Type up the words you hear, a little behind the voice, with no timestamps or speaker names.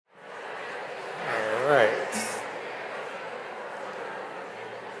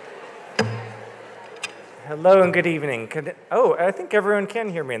Hello and good evening. I think everyone can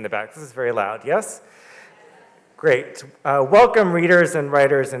hear me in the back. This is very loud, yes? Great. Welcome readers and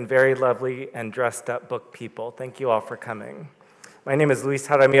writers and very lovely and dressed up book people. Thank you all for coming. My name is Luis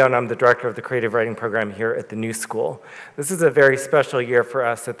Jaramillo and I'm the director of the creative writing program here at the New School. This is a very special year for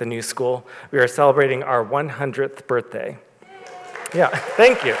us at the New School. We are celebrating our 100th birthday. Yeah,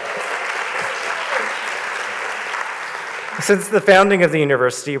 thank you. Since the founding of the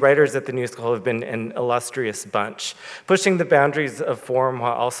university, writers at the New School have been an illustrious bunch, pushing the boundaries of form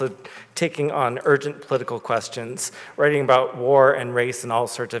while also taking on urgent political questions, writing about war and race and all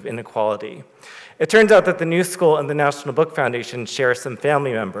sorts of inequality. It turns out that the New School and the National Book Foundation share some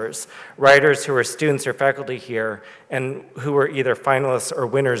family members, writers who are students or faculty here, and who were either finalists or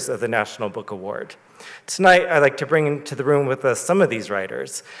winners of the National Book Award. Tonight, I'd like to bring into the room with us some of these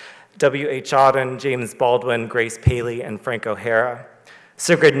writers: W.H. Auden, James Baldwin, Grace Paley, and Frank O'Hara.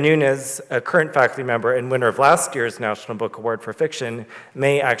 Sigrid Nunes, a current faculty member and winner of last year's National Book Award for Fiction,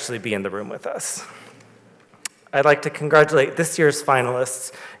 may actually be in the room with us. I'd like to congratulate this year's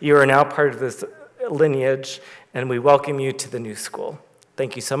finalists. You are now part of this lineage, and we welcome you to the New School.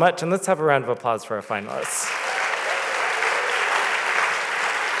 Thank you so much, and let's have a round of applause for our finalists.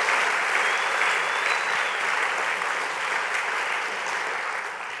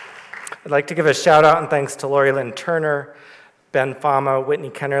 I'd like to give a shout out and thanks to Lori Lynn Turner, Ben Fama, Whitney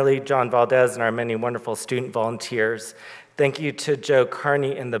Kennerly, John Valdez, and our many wonderful student volunteers. Thank you to Joe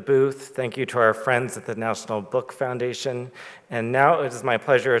Carney in the booth. Thank you to our friends at the National Book Foundation. And now it is my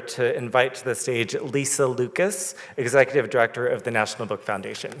pleasure to invite to the stage Lisa Lucas, Executive Director of the National Book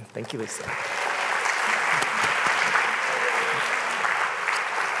Foundation. Thank you, Lisa. All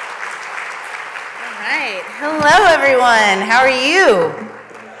right. Hello, everyone. How are you?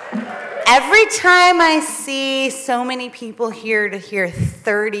 Every time I see so many people here to hear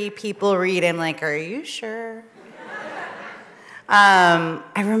 30 people read, I'm like, are you sure? I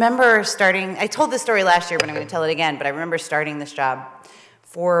remember starting, I told this story last year, but I'm going to tell it again, but I remember starting this job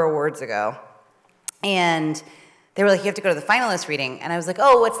 4 awards ago. And they were like, you have to go to the finalist reading. And I was like,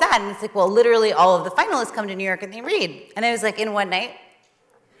 oh, what's that? And it's like, well, literally all of the finalists come to New York and they read. And I was like, in one night?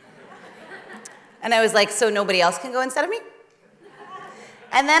 And I was like, so nobody else can go instead of me?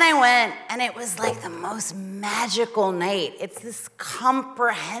 And then I went, and it was like the most magical night. It's this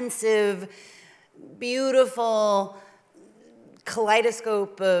comprehensive, beautiful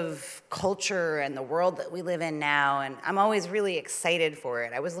kaleidoscope of culture and the world that we live in now, and I'm always really excited for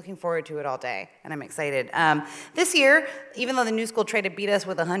it. I was looking forward to it all day, and I'm excited. This year, even though the New School tried to beat us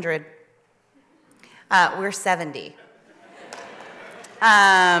with 100, we're 70.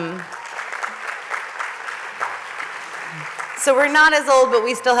 So we're not as old, but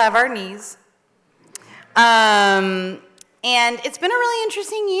we still have our knees. And it's been a really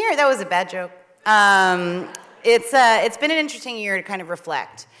interesting year. That was a bad joke. It's been an interesting year to kind of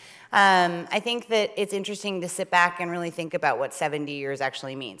reflect. I think that it's interesting to sit back and really think about what 70 years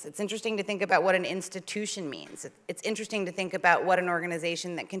actually means. It's interesting to think about what an institution means. It's interesting to think about what an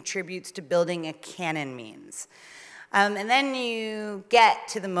organization that contributes to building a canon means. And then you get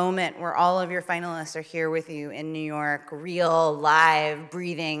to the moment where all of your finalists are here with you in New York, real, live,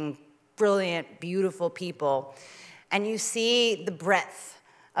 breathing, brilliant, beautiful people. And you see the breadth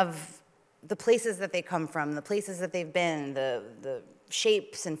of the places that they come from, the places that they've been, the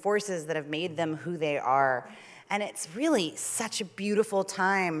shapes and forces that have made them who they are. And it's really such a beautiful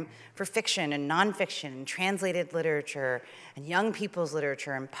time for fiction and nonfiction and translated literature and young people's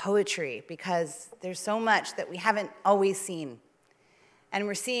literature and poetry, because there's so much that we haven't always seen. And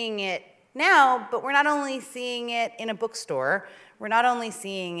we're seeing it now, but we're not only seeing it in a bookstore, we're not only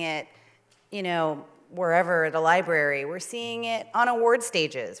seeing it, you know, wherever at a library, we're seeing it on award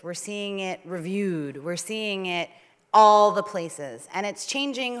stages, we're seeing it reviewed, we're seeing it all the places, and it's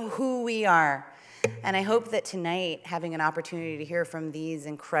changing who we are. And I hope that tonight, having an opportunity to hear from these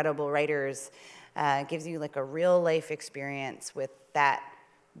incredible writers gives you like a real life experience with that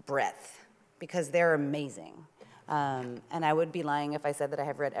breadth, because they're amazing. And I would be lying if I said that I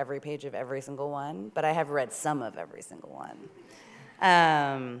have read every page of every single one, but I have read some of every single one.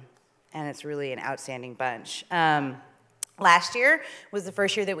 And it's really an outstanding bunch. Last year was the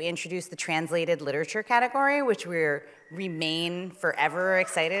first year that we introduced the translated literature category, which we remain forever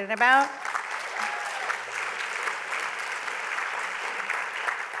excited about.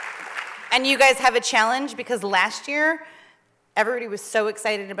 And you guys have a challenge, because last year, everybody was so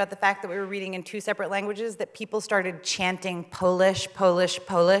excited about the fact that we were reading in 2 separate languages that people started chanting Polish, Polish,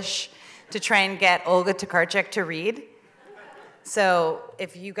 Polish to try and get Olga Tokarczuk to read. So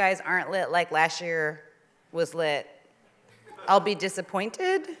if you guys aren't lit like last year was lit, I'll be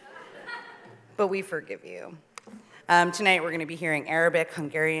disappointed. but we forgive you. Tonight we're going to be hearing Arabic,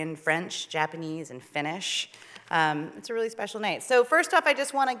 Hungarian, French, Japanese, and Finnish. It's a really special night. So first off, I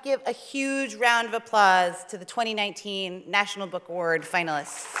just want to give a huge round of applause to the 2019 National Book Award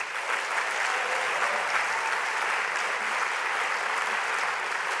finalists.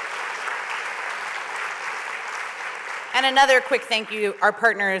 And another quick thank you, our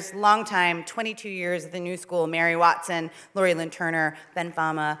partners, longtime, 22 years at the New School, Mary Watson, Lori Lynn Turner, Ben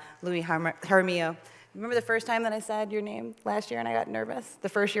Fama, Louis Jaramillo. Remember the first time that I said your name last year and I got nervous? The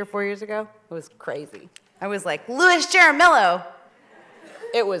first year, 4 years ago? It was crazy. I was like, Louis Jaramillo.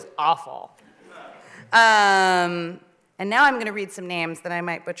 It was awful. And now I'm going to read some names that I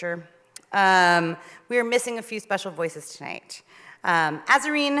might butcher. We are missing a few special voices tonight.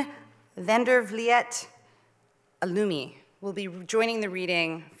 Azarine Vandervliet Alumi will be joining the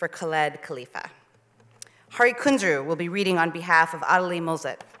reading for Khaled Khalifa. Hari Kunzru will be reading on behalf of Adali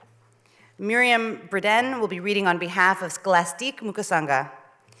Mozet. Miriam Breden will be reading on behalf of Scholastique Mukasanga.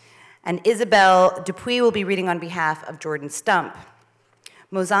 And Isabel Dupuis will be reading on behalf of Jordan Stump.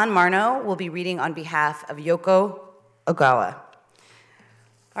 Mozan Marno will be reading on behalf of Yoko Ogawa.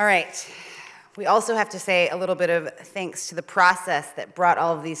 All right. We also have to say a little bit of thanks to the process that brought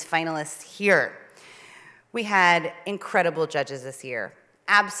all of these finalists here. We had incredible judges this year,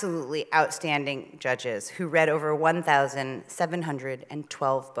 absolutely outstanding judges who read over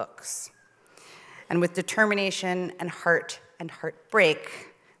 1,712 books. And with determination and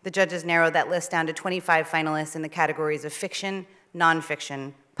heartbreak, the judges narrowed that list down to 25 finalists in the categories of fiction,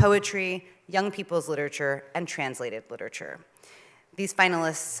 nonfiction, poetry, young people's literature, and translated literature. These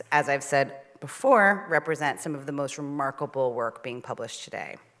finalists, as I've said before, represent some of the most remarkable work being published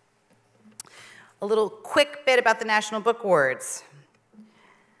today. A little quick bit about the National Book Awards.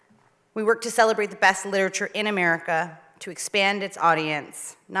 We work to celebrate the best literature in America, to expand its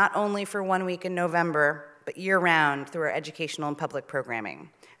audience, not only for 1 week in November, but year-round through our educational and public programming.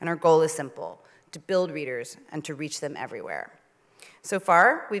 And our goal is simple, to build readers and to reach them everywhere. So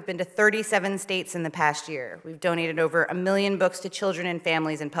far, we've been to 37 states in the past year. We've donated over 1 million books to children and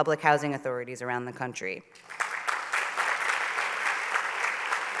families and public housing authorities around the country.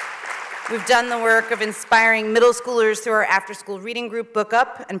 We've done the work of inspiring middle schoolers through our after-school reading group, Book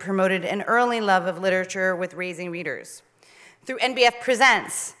Up, and promoted an early love of literature with Raising Readers. Through NBF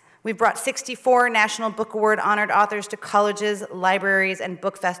Presents, we've brought 64 National Book Award honored authors to colleges, libraries, and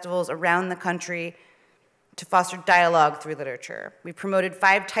book festivals around the country to foster dialogue through literature. We promoted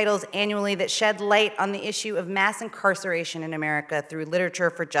 5 titles annually that shed light on the issue of mass incarceration in America through Literature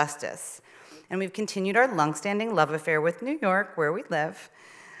for Justice. And we've continued our longstanding love affair with New York, where we live,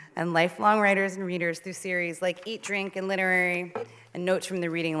 and lifelong writers and readers through series like Eat, Drink, and Literary, and Notes from the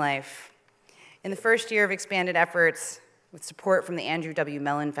Reading Life. In the first year of expanded efforts, with support from the Andrew W.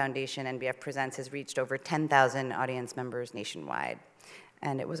 Mellon Foundation, NBF Presents has reached over 10,000 audience members nationwide.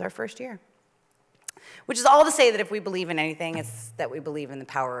 And it was our first year. Which is all to say that if we believe in anything, it's that we believe in the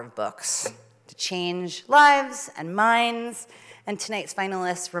power of books to change lives and minds. And tonight's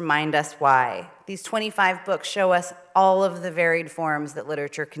finalists remind us why. These 25 books show us all of the varied forms that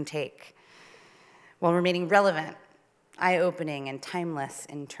literature can take, while remaining relevant, eye-opening, and timeless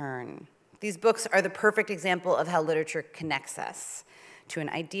in turn. These books are the perfect example of how literature connects us to an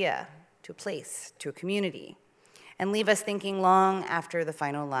idea, to a place, to a community, and leave us thinking long after the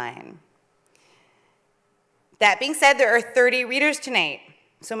final line. That being said, there are 30 readers tonight.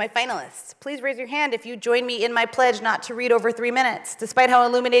 So my finalists, please raise your hand if you join me in my pledge not to read over 3 minutes, despite how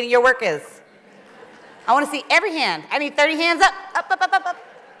illuminating your work is. I want to see every hand. I need 30 hands up, up, up, up, up, up.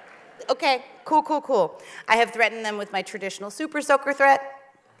 Okay, cool, cool, cool. I have threatened them with my traditional super soaker threat.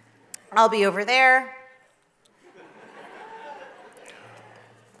 I'll be over there.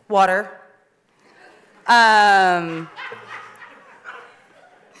 Water.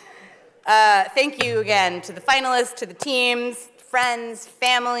 Thank you again to the finalists, to the teams, friends,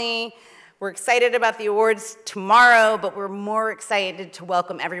 family. We're excited about the awards tomorrow, but we're more excited to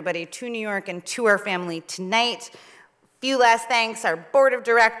welcome everybody to New York and to our family tonight. Few last thanks, our board of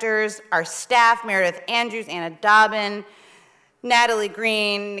directors, our staff, Meredith Andrews, Anna Dobbin, Natalie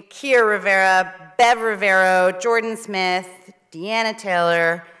Green, Nakia Rivera, Bev Rivero, Jordan Smith, Deanna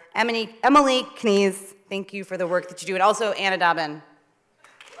Taylor, Emily Knees. Thank you for the work that you do, and also Anna Dobbin.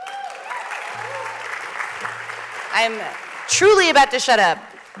 I'm truly about to shut up,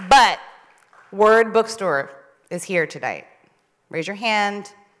 but Word Bookstore is here tonight. Raise your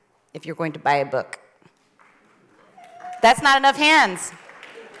hand if you're going to buy a book. That's not enough hands.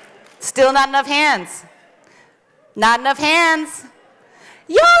 Still not enough hands. Not enough hands.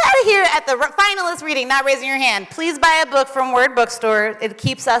 Y'all out of here here at the finalist reading, not raising your hand, please buy a book from Word Bookstore. It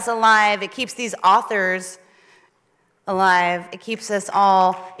keeps us alive. It keeps these authors alive. It keeps us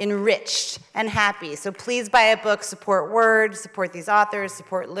all enriched and happy. So please buy a book, support Word, support these authors,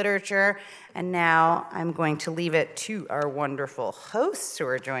 support literature. And now I'm going to leave it to our wonderful hosts who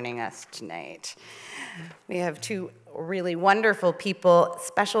are joining us tonight. We have two really wonderful people,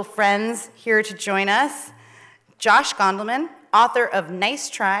 special friends here to join us. Josh Gondelman, author of Nice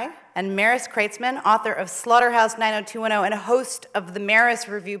Try, and Maris Kreizman, author of Slaughterhouse 90210 and host of the Maris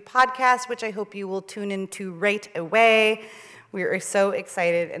Review podcast, which I hope you will tune into right away. We are so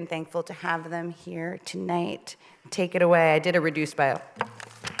excited and thankful to have them here tonight. Take it away. I did a reduced bio. Oh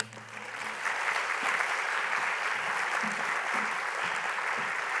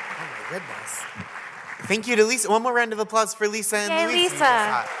my goodness. Thank you to Lisa. One more round of applause for Lisa and Yay, Louise.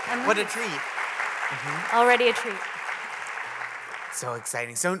 Lisa. What a treat. Already a treat. So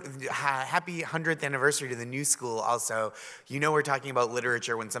exciting. So happy 100th anniversary to the New School also. You know we're talking about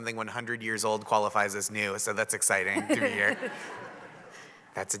literature when something 100 years old qualifies as new, so that's exciting to be here.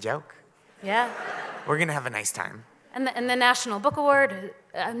 That's a joke. Yeah. We're going to have a nice time. And the National Book Award,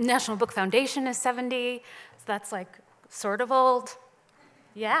 National Book Foundation is 70, so that's like sort of old.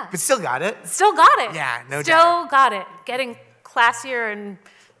 Yeah. But still got it. Still got it. Yeah, no doubt. Still got it. Getting classier and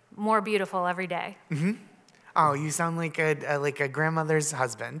more beautiful every day. Mm-hmm. Oh, you sound like a grandmother's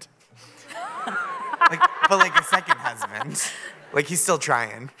husband. but like a second husband. Like he's still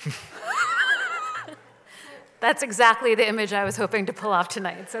trying. That's exactly the image I was hoping to pull off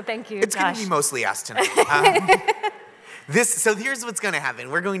tonight, so thank you, It's going Josh. to be mostly us tonight. So here's what's going to happen.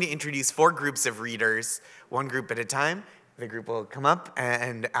 We're going to introduce 4 groups of readers, one group at a time. The group will come up,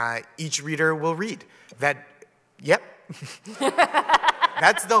 and each reader will read. Yep.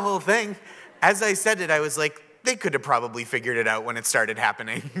 That's the whole thing. As I said it, I was like, they could have probably figured it out when it started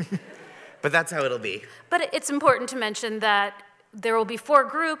happening. But that's how it'll be. But it's important to mention that there will be 4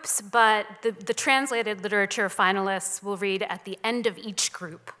 groups, but the translated literature finalists will read at the end of each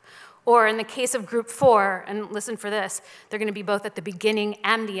group. Or in the case of group 4, and listen for this, they're going to be both at the beginning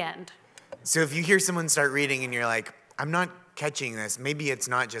and the end. So if you hear someone start reading and you're like, I'm not catching this, maybe it's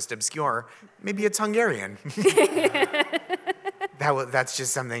not just obscure, maybe it's Hungarian. That's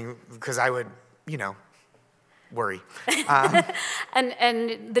just something, because I would, worry.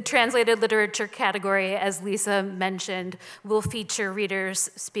 And the translated literature category, as Lisa mentioned, will feature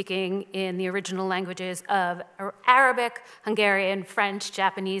readers speaking in the original languages of Arabic, Hungarian, French,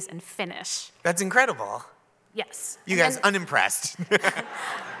 Japanese, and Finnish. That's incredible. Yes. You guys unimpressed.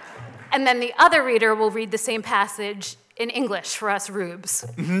 And then the other reader will read the same passage in English for us rubes.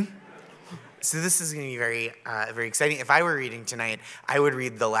 Mm-hmm. So this is going to be very, very exciting. If I were reading tonight, I would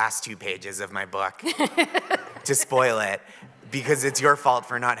read the last 2 pages of my book to spoil it, because it's your fault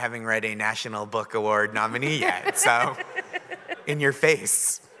for not having read a National Book Award nominee yet. So, in your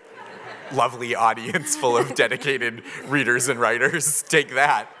face, lovely audience full of dedicated readers and writers, take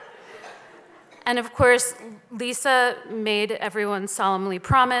that. And of course, Lisa made everyone solemnly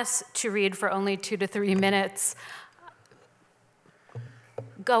promise to read for only 2 to 3 minutes.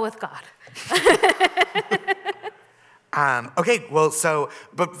 Go with God. Okay, well,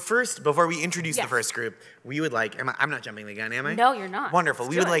 but first, before we introduce the first group, we would like, I'm not jumping the gun, am I? No, you're not. Wonderful.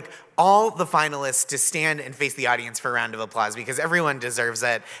 We would like all the finalists to stand and face the audience for a round of applause, because everyone deserves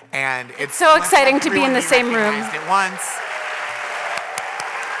it, and it's so exciting to be in the same room. At once.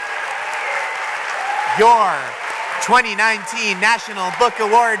 Your 2019 National Book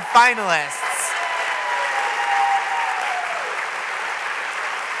Award finalists.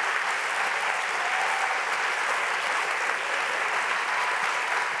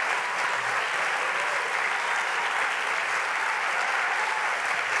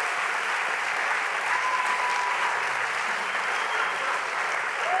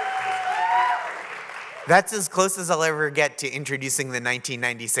 That's as close as I'll ever get to introducing the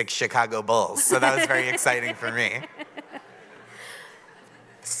 1996 Chicago Bulls, so that was very exciting for me.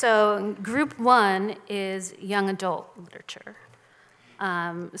 So group 1 is young adult literature.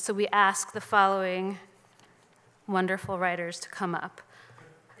 So we ask the following wonderful writers to come up.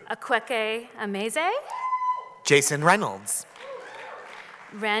 Akweke Ameze, Jason Reynolds,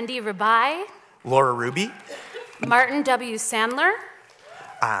 Randy Rabai, Laura Ruby, Martin W. Sandler,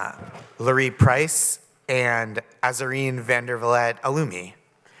 Laurie Price, and Azarine Vandervillet Alumi,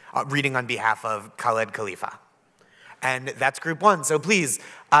 reading on behalf of Khaled Khalifa. And that's group 1, so please,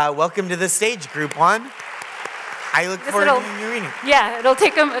 welcome to the stage, group 1. I look forward to hearing your reading. Yeah, it'll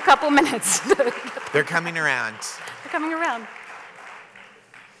take them a couple minutes. They're coming around. They're coming around.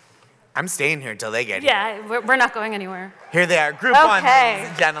 I'm staying here till they get here. Yeah, we're not going anywhere. Here they are, group one, Okay. ladies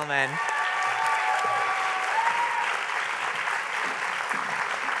and gentlemen.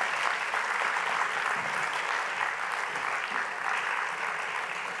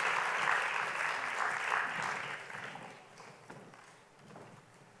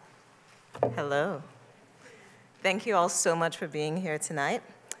 Hello. Thank you all so much for being here tonight.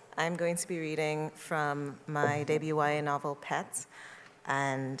 I'm going to be reading from my debut YA novel, Pet,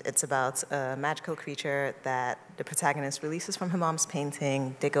 and it's about a magical creature that the protagonist releases from her mom's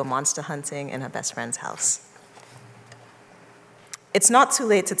painting. They go monster hunting in her best friend's house. It's not too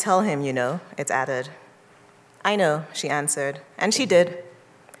late to tell him, you know, it added. I know, she answered, and she did.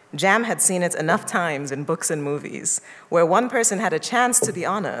 Jam had seen it enough times in books and movies, where one person had a chance to be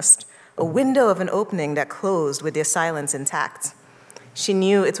honest, a window of an opening that closed with their silence intact. She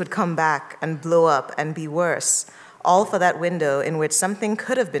knew it would come back and blow up and be worse, all for that window in which something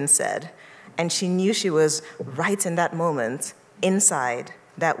could have been said, and she knew she was right in that moment, inside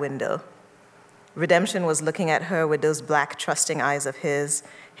that window. Redemption was looking at her with those black, trusting eyes of his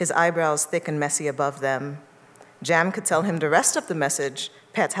eyebrows thick and messy above them. Jam could tell him the rest of the message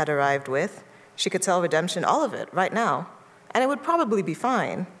Pet had arrived with. She could tell Redemption all of it right now, and it would probably be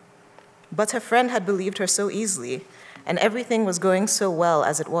fine. But her friend had believed her so easily, and everything was going so well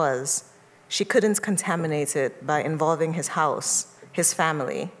as it was. She couldn't contaminate it by involving his house, his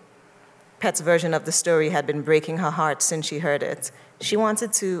family. Pet's version of the story had been breaking her heart since she heard it. She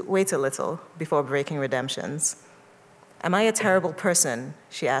wanted to wait a little before breaking Redemption's. Am I a terrible person?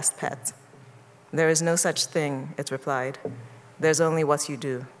 She asked Pet. There is no such thing, it replied. There's only what you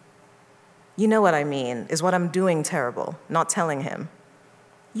do. You know what I mean, is what I'm doing terrible, not telling him.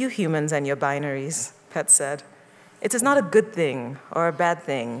 You humans and your binaries, Pet said. It is not a good thing or a bad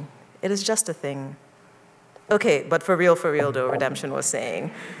thing. It is just a thing. Okay, but for real though, Redemption was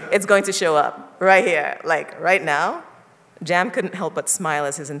saying. It's going to show up right here, like right now. Jam couldn't help but smile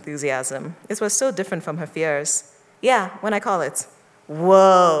at his enthusiasm. It was so different from her fears. Yeah, when I call it.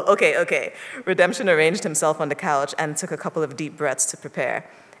 Whoa, okay. Redemption arranged himself on the couch and took a couple of deep breaths to prepare.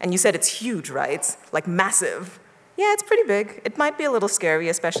 And you said it's huge, right? Like massive. Yeah, it's pretty big. It might be a little scary,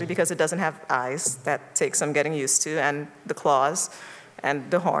 especially because it doesn't have eyes. That takes some getting used to, and the claws, and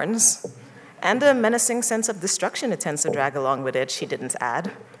the horns. And a menacing sense of destruction it tends to drag along with it, she didn't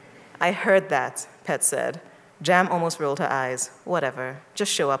add. I heard that, Pet said. Jam almost rolled her eyes. Whatever,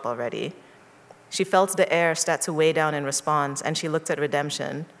 just show up already. She felt the air start to weigh down in response, and she looked at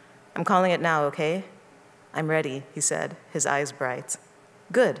Redemption. I'm calling it now, okay? I'm ready, he said, his eyes bright.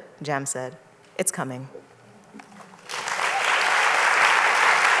 Good, Jam said. It's coming.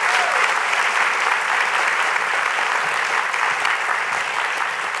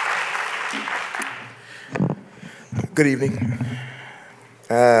 Good evening.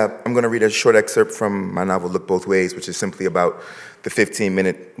 I'm going to read a short excerpt from my novel, Look Both Ways, which is simply about the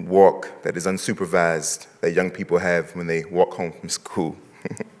 15-minute walk that is unsupervised that young people have when they walk home from school.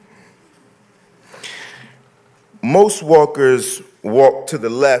 Most walkers walk to the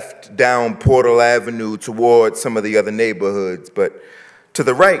left down Portal Avenue toward some of the other neighborhoods, but to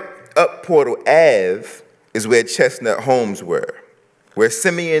the right, up Portal Ave, is where Chestnut homes were, where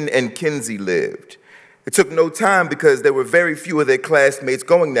Simeon and Kinsey lived. It took no time because there were very few of their classmates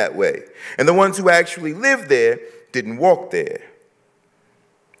going that way, and the ones who actually lived there didn't walk there.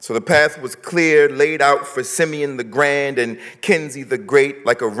 So the path was clear, laid out for Simeon the Grand and Kinsey the Great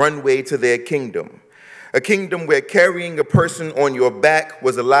like a runway to their kingdom. A kingdom where carrying a person on your back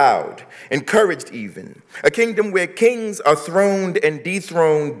was allowed, encouraged even. A kingdom where kings are throned and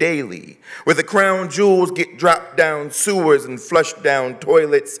dethroned daily, where the crown jewels get dropped down sewers and flushed down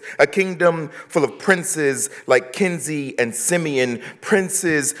toilets. A kingdom full of princes like Kinsey and Simeon,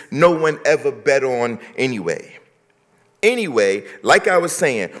 princes no one ever bet on anyway. Anyway, like I was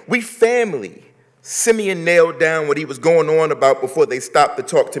saying, we family. Simeon nailed down what he was going on about before they stopped to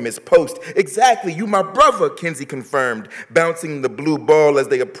talk to Miss Post. Exactly, you my brother, Kinsey confirmed, bouncing the blue ball as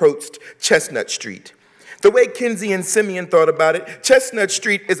they approached Chestnut Street. The way Kinsey and Simeon thought about it, Chestnut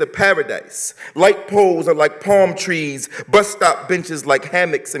Street is a paradise. Light poles are like palm trees, bus stop benches like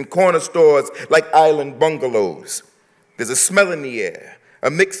hammocks, and corner stores like island bungalows. There's a smell in the air. A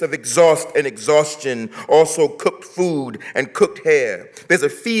mix of exhaust and exhaustion, also cooked food and cooked hair. There's a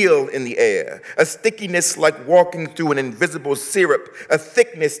feel in the air, a stickiness like walking through an invisible syrup, a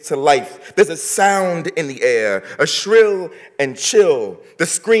thickness to life. There's a sound in the air, a shrill and chill, the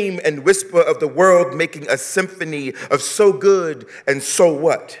scream and whisper of the world making a symphony of so good and so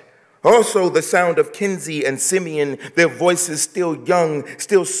what. Also the sound of Kinsey and Simeon, their voices still young,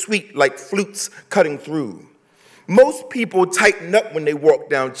 still sweet like flutes cutting through. Most people tighten up when they walk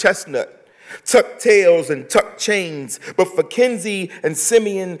down Chestnut, tuck tails and tuck chains, but for Kinsey and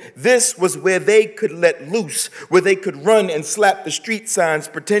Simeon, this was where they could let loose, where they could run and slap the street signs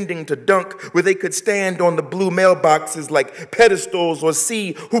pretending to dunk, where they could stand on the blue mailboxes like pedestals or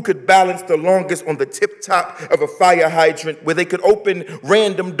see who could balance the longest on the tip top of a fire hydrant, where they could open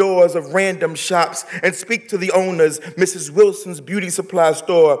random doors of random shops and speak to the owners, Mrs. Wilson's beauty supply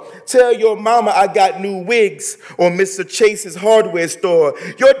store, tell your mama I got new wigs, or Mr. Chase's hardware store,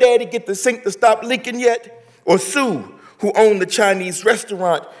 your daddy get the sink to stop leaking yet? Or Sue, who owned the Chinese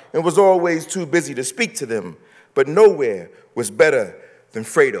restaurant and was always too busy to speak to them, but nowhere was better than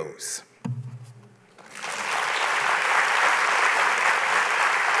Fredo's.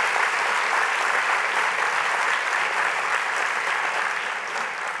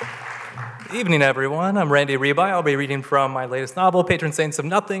 Good evening, everyone. I'm Randy Rebai. I'll be reading from my latest novel, Patron Saints of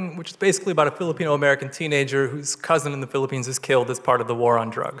Nothing, which is basically about a Filipino-American teenager whose cousin in the Philippines is killed as part of the war on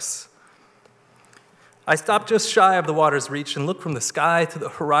drugs. I stop just shy of the water's reach and look from the sky to the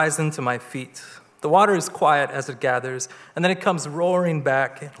horizon to my feet. The water is quiet as it gathers, and then it comes roaring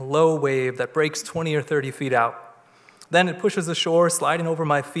back in a low wave that breaks 20 or 30 feet out. Then it pushes ashore, sliding over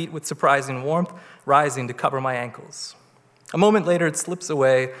my feet with surprising warmth, rising to cover my ankles. A moment later, it slips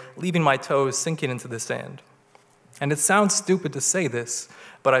away, leaving my toes sinking into the sand. And it sounds stupid to say this,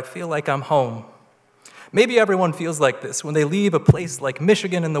 but I feel like I'm home. Maybe everyone feels like this when they leave a place like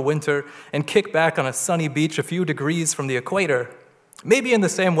Michigan in the winter and kick back on a sunny beach a few degrees from the equator. Maybe in the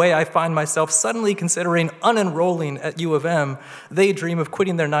same way I find myself suddenly considering unenrolling at U of M, they dream of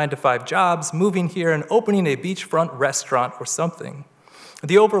quitting their 9-to-5 jobs, moving here and opening a beachfront restaurant or something.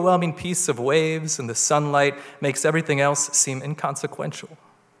 The overwhelming peace of waves and the sunlight makes everything else seem inconsequential.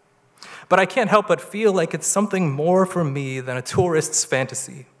 But I can't help but feel like it's something more for me than a tourist's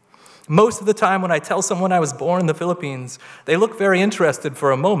fantasy. Most of the time when I tell someone I was born in the Philippines, they look very interested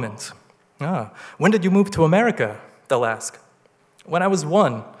for a moment. When did you move to America? They'll ask. When I was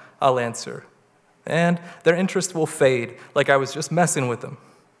 1, I'll answer. And their interest will fade, like I was just messing with them.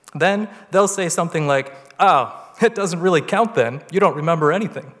 Then they'll say something like, oh, it doesn't really count then. You don't remember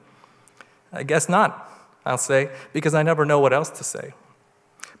anything. I guess not, I'll say, because I never know what else to say.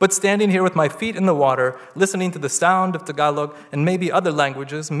 But standing here with my feet in the water, listening to the sound of Tagalog and maybe other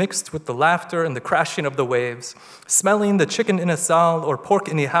languages mixed with the laughter and the crashing of the waves, smelling the chicken inasal or pork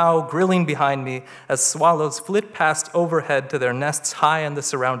inihaw grilling behind me as swallows flit past overhead to their nests high on the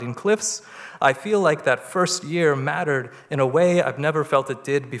surrounding cliffs, I feel like that first year mattered in a way I've never felt it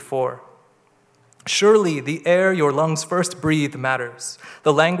did before. Surely the air your lungs first breathe matters,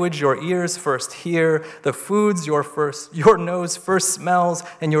 the language your ears first hear, the foods your nose first smells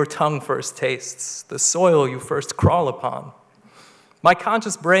and your tongue first tastes, the soil you first crawl upon. My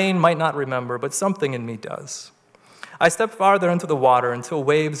conscious brain might not remember, but something in me does. I step farther into the water until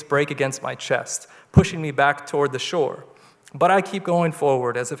waves break against my chest, pushing me back toward the shore. But I keep going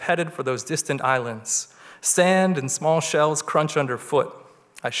forward as if headed for those distant islands. Sand and small shells crunch underfoot.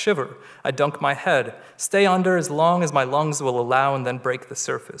 I shiver, I dunk my head, stay under as long as my lungs will allow and then break the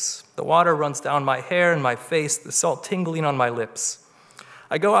surface. The water runs down my hair and my face, the salt tingling on my lips.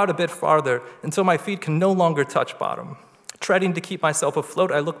 I go out a bit farther until my feet can no longer touch bottom. Treading to keep myself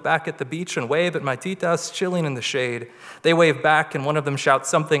afloat, I look back at the beach and wave at my titas chilling in the shade. They wave back and one of them shouts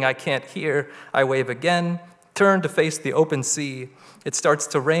something I can't hear. I wave again, turn to face the open sea. It starts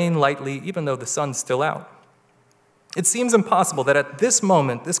to rain lightly even though the sun's still out. It seems impossible that at this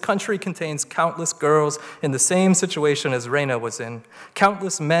moment, this country contains countless girls in the same situation as Reina was in,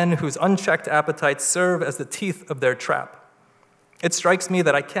 countless men whose unchecked appetites serve as the teeth of their trap. It strikes me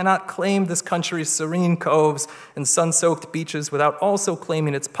that I cannot claim this country's serene coves and sun-soaked beaches without also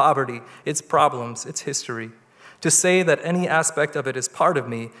claiming its poverty, its problems, its history. To say that any aspect of it is part of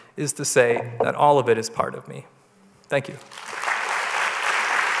me is to say that all of it is part of me. Thank you.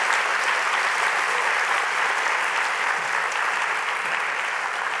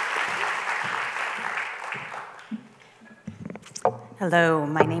 Hello,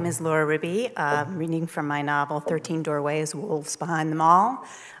 my name is Laura Ribby. I'm reading from my novel, 13 Doorways, Wolves Behind Them All.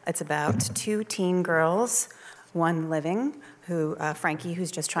 It's about 2 teen girls, one living, Frankie, who's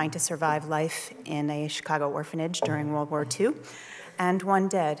just trying to survive life in a Chicago orphanage during World War II, and one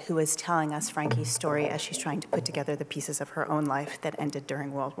dead, who is telling us Frankie's story as she's trying to put together the pieces of her own life that ended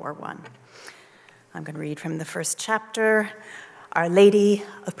during World War I. I'm going to read from the first chapter, Our Lady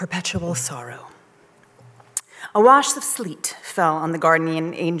of Perpetual Sorrow. A wash of sleet fell on the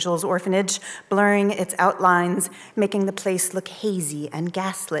Guardian Angels orphanage, blurring its outlines, making the place look hazy and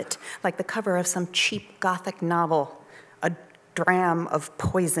gaslit, like the cover of some cheap Gothic novel. A dram of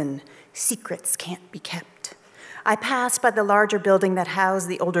poison, secrets can't be kept. I passed by the larger building that housed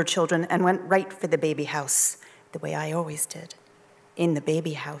the older children and went right for the baby house, the way I always did. In the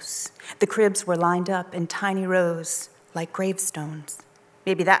baby house, the cribs were lined up in tiny rows, like gravestones.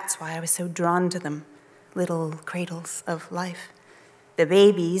 Maybe that's why I was so drawn to them, little cradles of life. The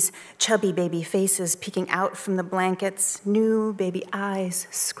babies, chubby baby faces peeking out from the blankets, new baby eyes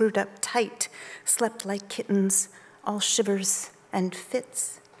screwed up tight, slept like kittens, all shivers and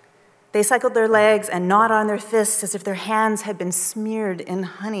fits. They cycled their legs and gnawed on their fists as if their hands had been smeared in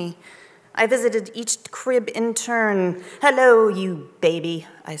honey. I visited each crib in turn. "Hello, you baby,"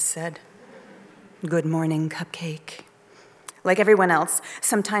 I said. "Good morning, cupcake." Like everyone else,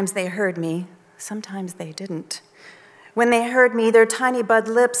 sometimes they heard me, sometimes they didn't. When they heard me, their tiny bud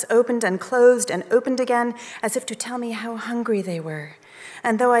lips opened and closed and opened again, as if to tell me how hungry they were.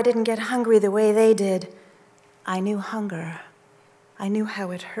 And though I didn't get hungry the way they did, I knew hunger. I knew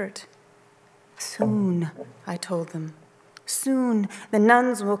how it hurt. "Soon," I told them. "Soon the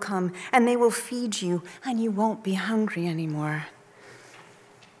nuns will come and they will feed you and you won't be hungry anymore."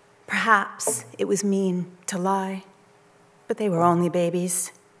 Perhaps it was mean to lie, but they were only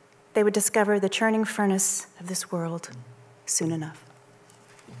babies. They would discover the churning furnace of this world soon enough.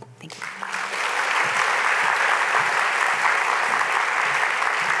 Thank you.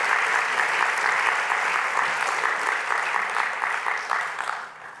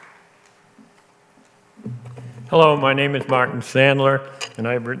 Hello, my name is Martin Sandler, and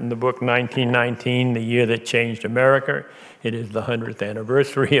I've written the book 1919, The Year That Changed America. It is the 100th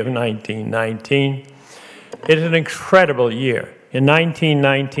anniversary of 1919. It is an incredible year. In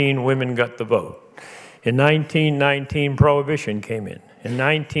 1919, women got the vote. In 1919, Prohibition came in. In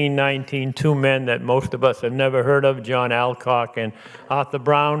 1919, two men that most of us have never heard of, John Alcock and Arthur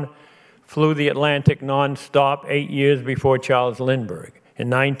Brown, flew the Atlantic nonstop 8 years before Charles Lindbergh. In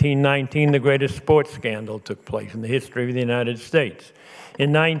 1919, the greatest sports scandal took place in the history of the United States.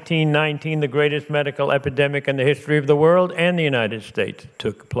 In 1919, the greatest medical epidemic in the history of the world and the United States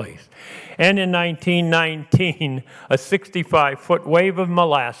took place. And in 1919, a 65-foot wave of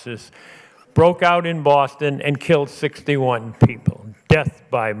molasses broke out in Boston and killed 61 people. Death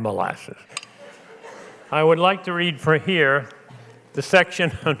by molasses. I would like to read from here the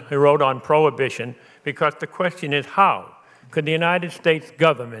section I wrote on Prohibition, because the question is, how could the United States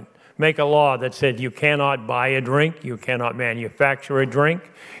government make a law that said you cannot buy a drink, you cannot manufacture a drink,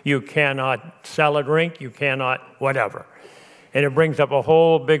 you cannot sell a drink, you cannot whatever? And it brings up a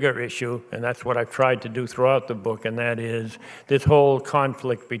whole bigger issue, and that's what I've tried to do throughout the book, and that is this whole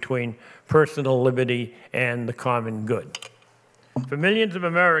conflict between personal liberty and the common good. For millions of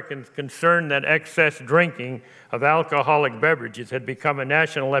Americans concerned that excess drinking of alcoholic beverages had become a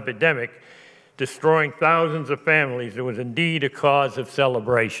national epidemic, destroying thousands of families, it was indeed a cause of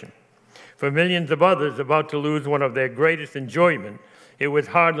celebration. For millions of others about to lose one of their greatest enjoyment, it was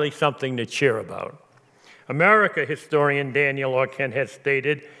hardly something to cheer about. America, historian Daniel Orkin has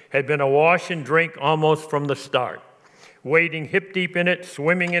stated, had been awash in drink almost from the start, wading hip-deep in it,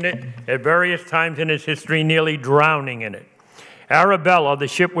 swimming in it, at various times in its history nearly drowning in it. Arabella, the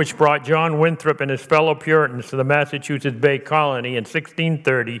ship which brought John Winthrop and his fellow Puritans to the Massachusetts Bay Colony in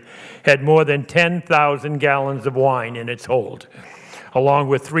 1630, had more than 10,000 gallons of wine in its hold, along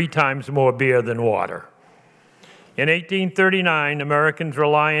with 3 times more beer than water. In 1839, Americans'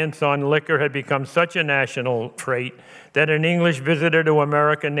 reliance on liquor had become such a national trait that an English visitor to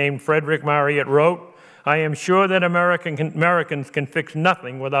America named Frederick Marriott wrote, "I am sure that Americans can fix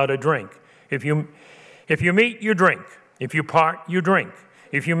nothing without a drink. If you meet, you drink. If you part, you drink.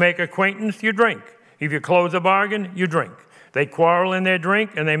 If you make acquaintance, you drink. If you close a bargain, you drink. They quarrel in their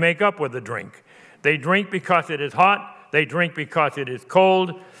drink, and they make up with the drink. They drink because it is hot. They drink because it is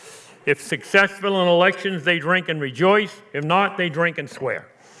cold. If successful in elections, they drink and rejoice. If not, they drink and swear.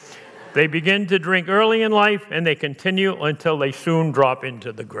 They begin to drink early in life, and they continue until they soon drop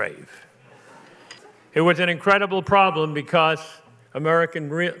into the grave." It was an incredible problem because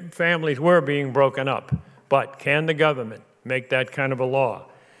American families were being broken up. But can the government make that kind of a law?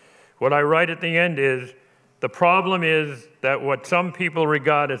 What I write at the end is, the problem is that what some people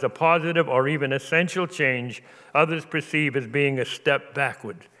regard as a positive or even essential change, others perceive as being a step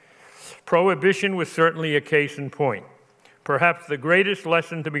backward. Prohibition was certainly a case in point. Perhaps the greatest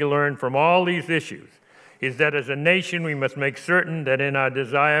lesson to be learned from all these issues is that as a nation we must make certain that in our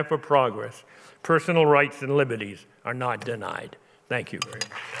desire for progress, personal rights and liberties are not denied. Thank you very much.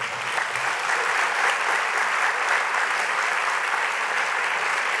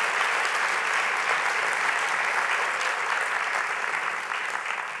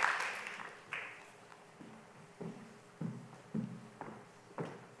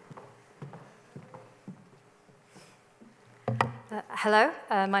 Hello,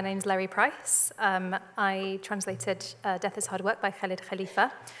 my name is Larry Price. I translated Death is Hard Work by Khalid Khalifa,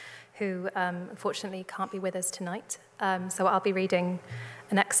 who unfortunately can't be with us tonight. So I'll be reading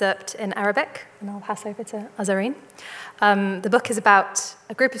an excerpt in Arabic, and I'll pass over to Azareen. The book is about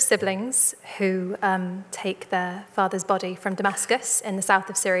a group of siblings who take their father's body from Damascus in the south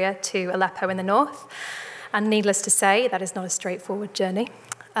of Syria to Aleppo in the north. And needless to say, that is not a straightforward journey.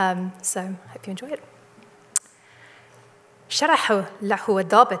 So I hope you enjoy it. شرح له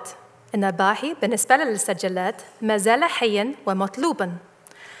الضابط أن الباحث بالنسبة للسجلات ما زال حياً ومطلوباً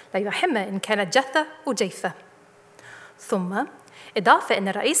لا يهم إن كانت جثة أو جيفة. ثم إضافة أن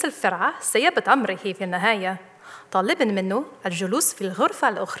رئيس الفرعة سيبت أمره في النهاية طالباً منه الجلوس في الغرفة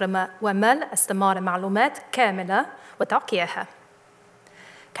الأخرى ومال استمار معلومات كاملة وتوقيعها.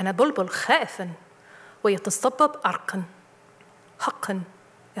 كان بلبل خائفاً ويتصبب عرقاً حقاً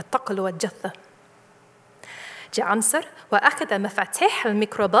يتقل الجثة. جاء عنصر وأخذ مفاتيح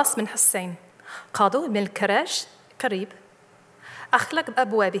الميكروباص من حسين قادوا من الكراج قريب أغلق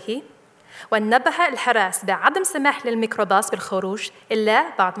أبوابه ونبه الحراس بعدم سماح للميكروباص بالخروج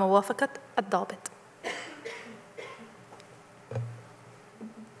إلا بعد موافقة الضابط.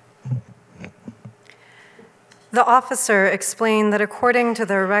 The officer explained that according to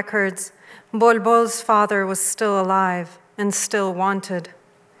their records, Bolbol's father was still alive and still wanted.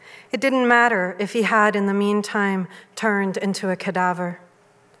 It didn't matter if he had, in the meantime, turned into a cadaver.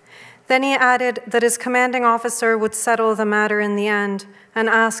 Then he added that his commanding officer would settle the matter in the end and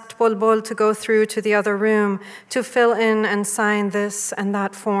asked Bolbol to go through to the other room to fill in and sign this and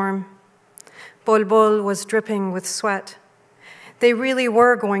that form. Bolbol was dripping with sweat. They really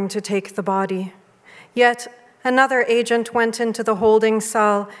were going to take the body. Yet another agent went into the holding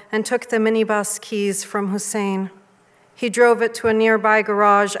cell and took the minibus keys from Hussein. He drove it to a nearby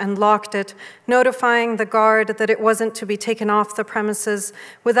garage and locked it, notifying the guard that it wasn't to be taken off the premises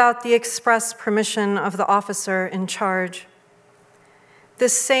without the express permission of the officer in charge.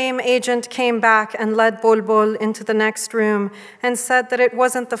 This same agent came back and led Bolbol into the next room and said that it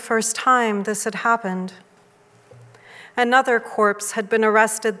wasn't the first time this had happened. Another corpse had been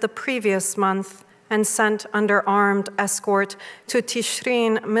arrested the previous month and sent under armed escort to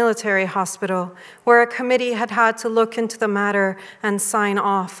Tishman Military Hospital, where a committee had had to look into the matter and sign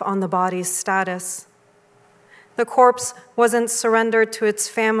off on the body's status. The corpse wasn't surrendered to its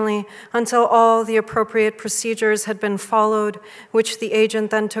family until all the appropriate procedures had been followed, which the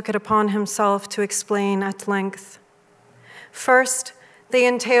agent then took it upon himself to explain at length. First, they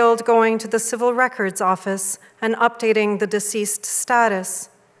entailed going to the Civil Records Office and updating the deceased status,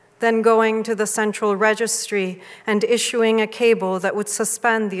 then going to the Central Registry and issuing a cable that would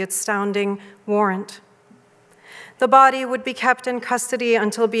suspend the astounding warrant. The body would be kept in custody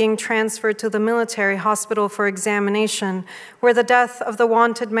until being transferred to the military hospital for examination, where the death of the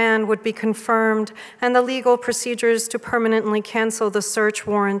wanted man would be confirmed and the legal procedures to permanently cancel the search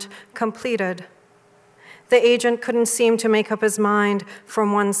warrant completed. The agent couldn't seem to make up his mind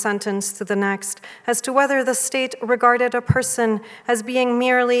from one sentence to the next as to whether the state regarded a person as being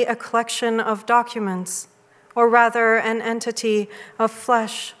merely a collection of documents, or rather an entity of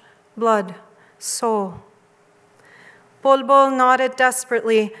flesh, blood, soul. Bolbol nodded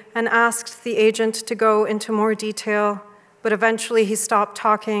desperately and asked the agent to go into more detail, but eventually he stopped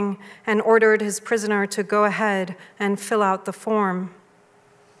talking and ordered his prisoner to go ahead and fill out the form.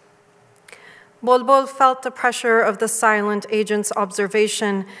 Bolbol felt the pressure of the silent agent's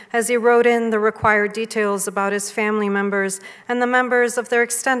observation as he wrote in the required details about his family members and the members of their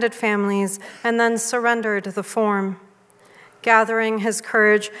extended families, and then surrendered the form. Gathering his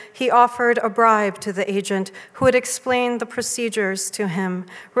courage, he offered a bribe to the agent, who had explained the procedures to him,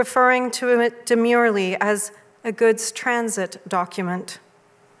 referring to it demurely as a goods transit document.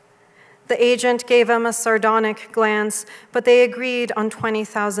 The agent gave him a sardonic glance, but they agreed on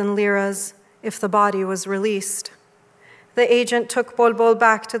 20,000 liras if the body was released. The agent took Bolbol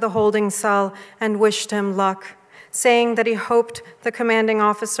back to the holding cell and wished him luck, saying that he hoped the commanding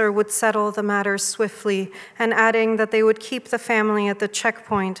officer would settle the matter swiftly, and adding that they would keep the family at the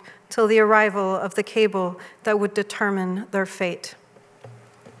checkpoint till the arrival of the cable that would determine their fate.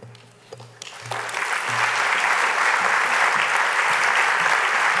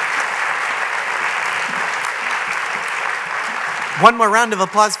 One more round of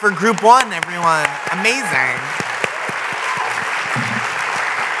applause for Group 1, everyone. Amazing.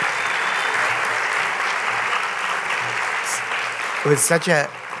 It was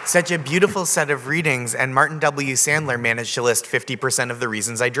such a beautiful set of readings, and Martin W. Sandler managed to list 50% of the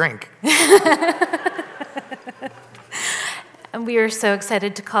reasons I drink. And we are so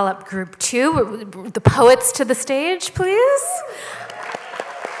excited to call up group 2. The poets to the stage, please.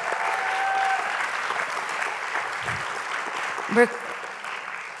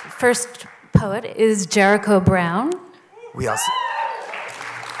 First poet is Jericho Brown. We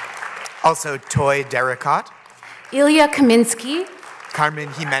also Toy Derricott, Ilya Kaminsky,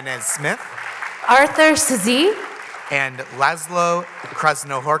 Carmen Jimenez Smith, Arthur Sazi, and Laszlo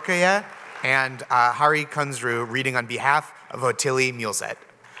Krasnohorkaya and Hari Kunzru reading on behalf of Otili Mulset.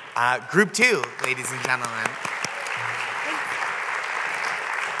 Group 2, ladies and gentlemen.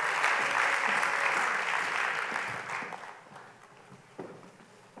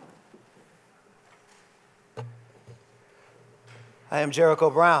 I am Jericho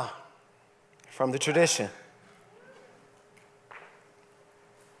Brown from the tradition.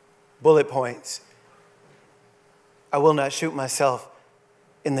 Bullet points. I will not shoot myself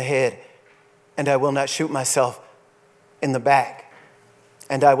in the head, and I will not shoot myself in the back,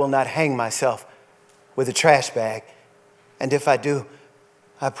 and I will not hang myself with a trash bag. And if I do,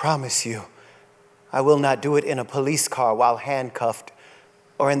 I promise you, I will not do it in a police car while handcuffed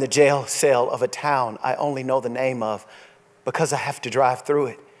or in the jail cell of a town I only know the name of, because I have to drive through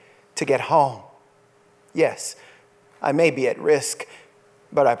it to get home. Yes, I may be at risk,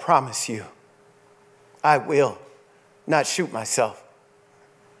 but I promise you, I will not shoot myself.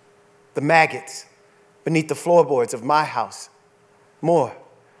 The maggots beneath the floorboards of my house, more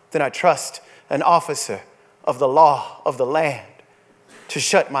than I trust an officer of the law of the land to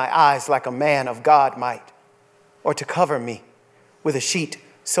shut my eyes like a man of God might, or to cover me with a sheet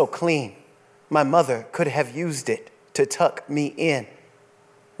so clean my mother could have used it to tuck me in.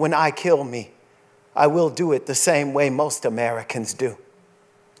 When I kill me, I will do it the same way most Americans do.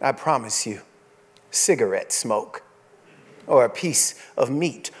 I promise you, cigarette smoke, or a piece of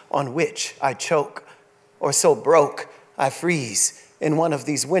meat on which I choke, or so broke I freeze in one of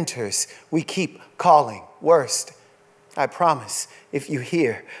these winters we keep calling worst. I promise if you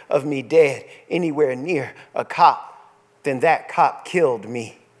hear of me dead anywhere near a cop, then that cop killed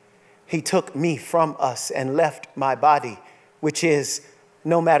me. He took me from us and left my body, which is,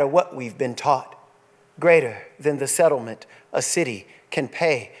 no matter what we've been taught, greater than the settlement a city can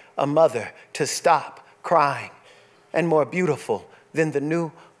pay a mother to stop crying, and more beautiful than the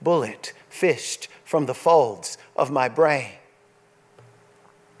new bullet fished from the folds of my brain.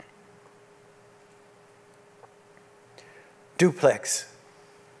 Duplex.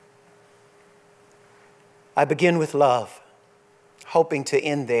 I begin with love, hoping to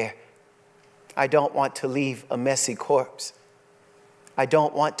end there. I don't want to leave a messy corpse. I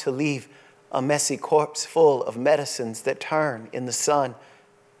don't want to leave a messy corpse full of medicines that turn in the sun.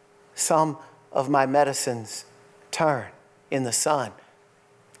 Some of my medicines turn in the sun.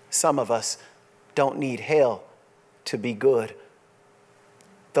 Some of us don't need hell to be good.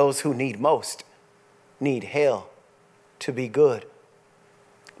 Those who need most need hell to be good.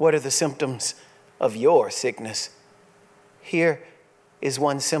 What are the symptoms of your sickness? Here is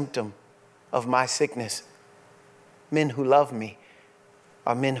one symptom of my sickness. Men who love me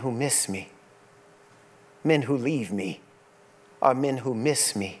are men who miss me. Men who leave me are men who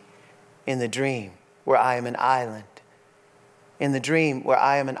miss me in the dream where I am an island. In the dream where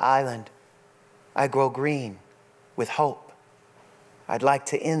I am an island, I grow green with hope. I'd like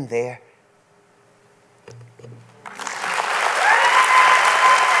to end there.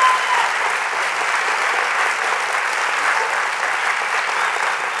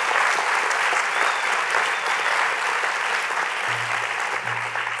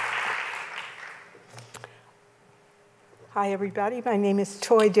 Hi, everybody. My name is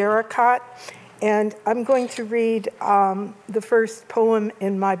Toy Derricott, and I'm going to read the first poem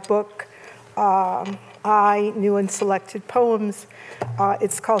in my book, I, New and Selected Poems.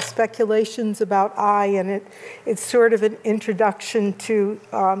 It's called Speculations About I, and it's sort of an introduction to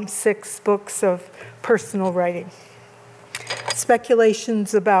 6 books of personal writing.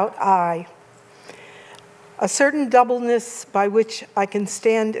 Speculations About I. A certain doubleness by which I can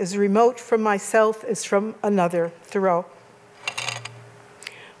stand as remote from myself as from another. Thoreau.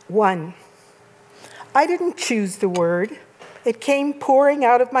 1. I didn't choose the word. It came pouring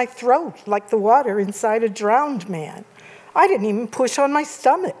out of my throat like the water inside a drowned man. I didn't even push on my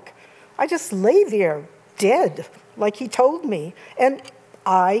stomach. I just lay there, dead, like he told me, and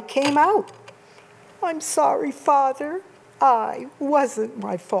I came out. I'm sorry, Father. I wasn't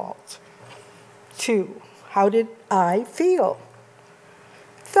my fault. 2. How did I feel?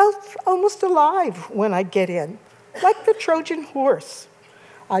 Felt almost alive when I'd get in, like the Trojan horse.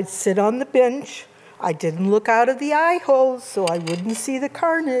 I'd sit on the bench. I didn't look out of the eye holes so I wouldn't see the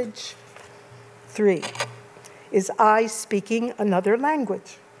carnage. 3. is I speaking another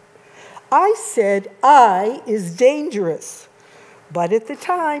language. I said I is dangerous, but at the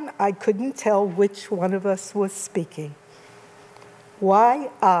time I couldn't tell which one of us was speaking. Why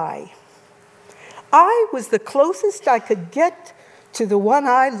I? I was the closest I could get to the one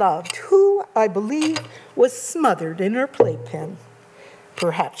I loved, who I believe was smothered in her playpen.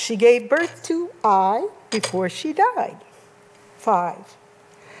 Perhaps she gave birth to I before she died. 5.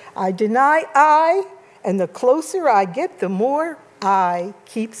 I deny I, and the closer I get, the more I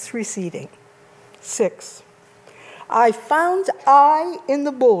keeps receding. 6. I found I in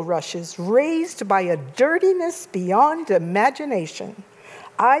the bulrushes, raised by a dirtiness beyond imagination.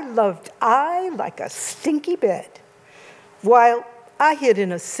 I loved I like a stinky bed, while I hid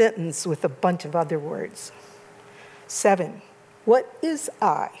in a sentence with a bunch of other words. 7. What is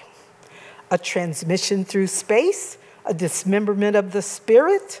I? A transmission through space? A dismemberment of the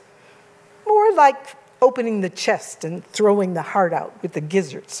spirit? More like opening the chest and throwing the heart out with the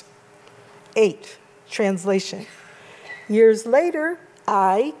gizzards. 8. Translation. Years later,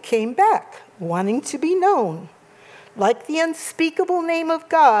 I came back, wanting to be known. Like the unspeakable name of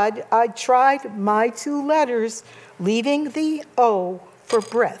God, I tried my 2 letters, leaving the O for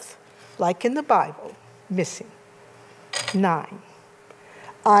breath, like in the Bible, missing. 9.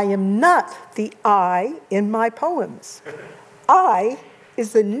 I am not the I in my poems. I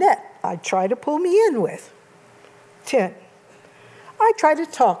is the net I try to pull me in with. 10. I try to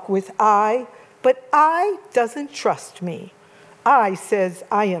talk with I, but I doesn't trust me. I says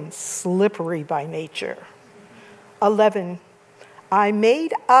I am slippery by nature. 11. I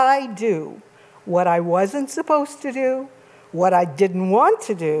made I do what I wasn't supposed to do, what I didn't want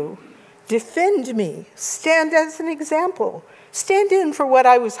to do. Defend me, stand as an example, stand in for what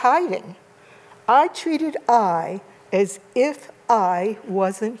I was hiding. I treated I as if I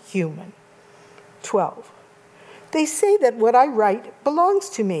wasn't human. 12. They say that what I write belongs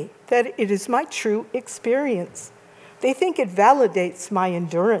to me, that it is my true experience. They think it validates my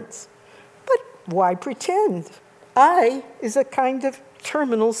endurance. But why pretend? I is a kind of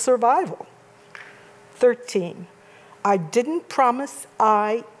terminal survival. 13. I didn't promise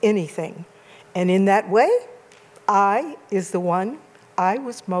I anything. And in that way, I is the one I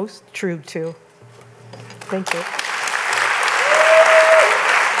was most true to. Thank you.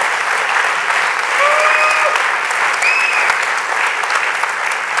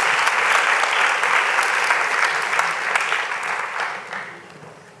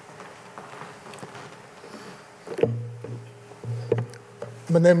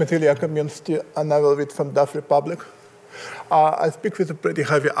 My name is Ilya Kaminsky, and I will read from Daf Republic. I speak with a pretty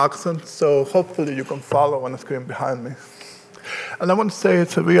heavy accent, so hopefully you can follow on the screen behind me. And I want to say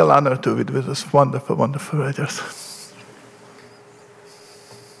it's a real honor to read with these wonderful, wonderful writers.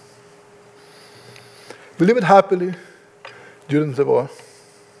 We lived happily during the war.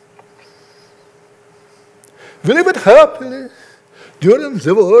 We lived happily during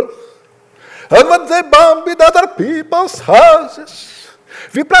the war. And when they bombed other people's houses,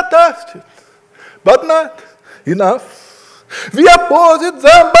 we protested, but not enough. We opposed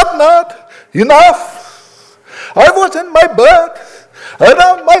them, but not enough. I was in my bed,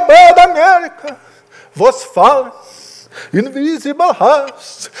 around my bed America was falling. Invisible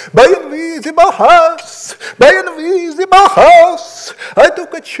house, by invisible house, by invisible house. I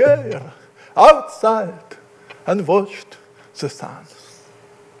took a chair outside and watched the sun.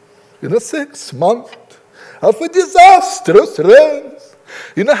 In a 6 month of a disastrous rain,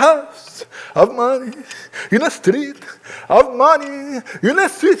 in a house of money, in a street of money, in a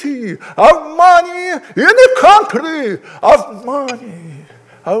city of money, in a country of money,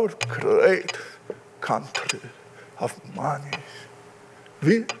 our great country of money.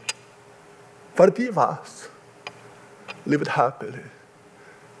 We, forgive us, lived happily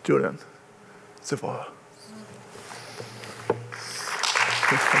during the war.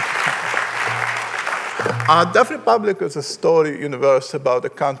 Deaf Republic is a story universe about a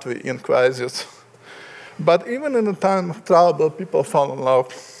country in crisis. But even in a time of trouble, people fall in love.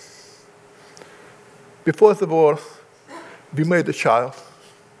 Before the war, we made a child.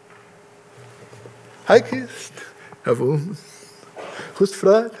 I kissed a woman whose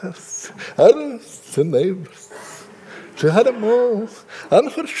fracas aroused the neighbors. She had a mole on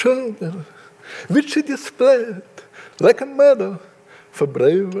her shoulder, which she displayed like a medal for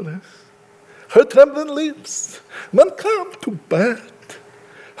bravery. Her trembling lips won't come to bed.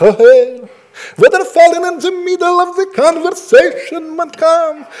 Her hair, whether falling in the middle of the conversation, won't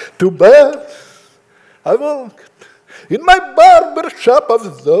come to bed. I walked in my barber shop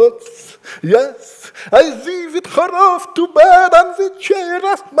of thoughts. Yes, I weaved her off to bed on the chair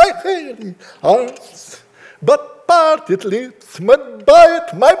of my hairy arms. but parted lips might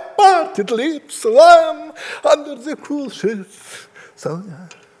bite my parted lips, lying under the cool sheets. So, yeah,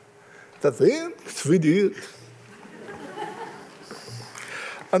 the things we did.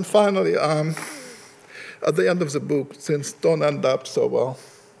 And finally, at the end of the book, things don't end up so well.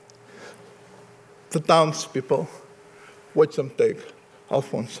 The townspeople watch them take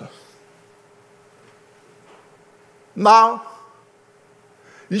Alfonso. Now,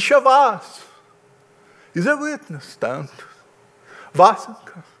 each of us is a witness stand.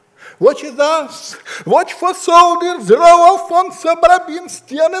 Vasenka watches us, watch for soldiers row Alfonso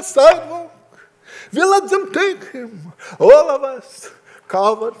Brabinski on a sidewalk. We let them take him, all of us,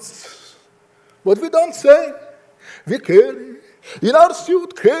 cowards. What we don't say, we carry in our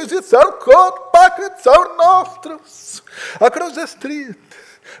suitcases, our coat pockets, our nostrils. Across the street,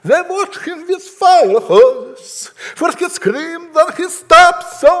 they watch him with fire hoses, for he screamed and he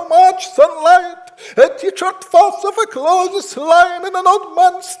stopped so much sunlight. A t-shirt falls off a clothes line, and an old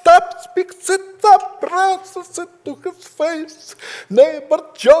man stops, picks it up, presses it to his face. Neighbor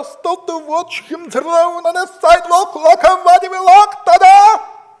just out to watch him thrown on a sidewalk like a body we locked ta-da!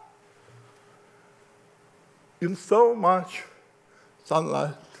 In so much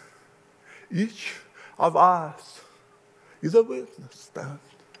sunlight, each of us is a witness stand.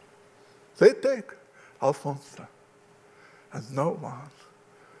 They take Alfonso, and no one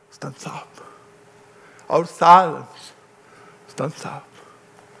stands up. Our silence stands up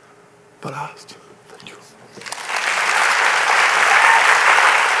for us. Thank you.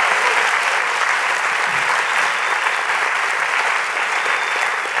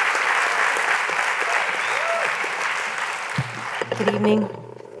 Good evening.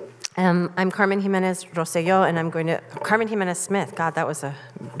 I'm Carmen Jimenez Rosselló, and I'm going to, Carmen Jimenez Smith. God, that was a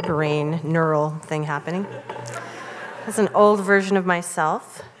brain neural thing happening. That's an old version of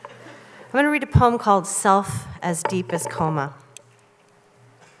myself. I'm going to read a poem called Self as Deep as Coma.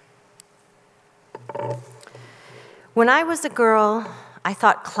 When I was a girl, I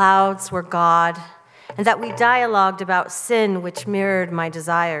thought clouds were God, and that we dialogued about sin which mirrored my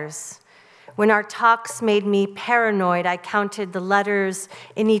desires. When our talks made me paranoid, I counted the letters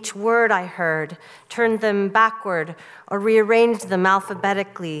in each word I heard, turned them backward, or rearranged them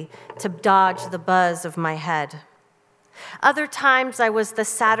alphabetically to dodge the buzz of my head. Other times I was the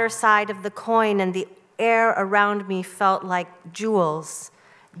sadder side of the coin, and the air around me felt like jewels,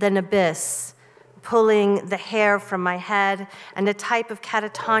 then abyss, pulling the hair from my head, and a type of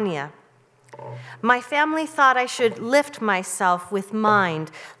catatonia. My family thought I should lift myself with mind,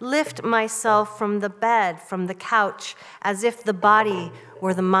 lift myself from the bed, from the couch, as if the body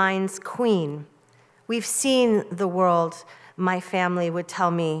were the mind's queen. We've seen the world, my family would tell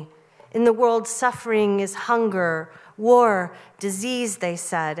me. In the world, suffering is hunger, war, disease, they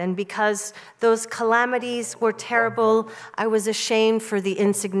said, and because those calamities were terrible, I was ashamed for the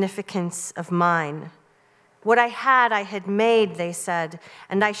insignificance of mine. What I had made, they said,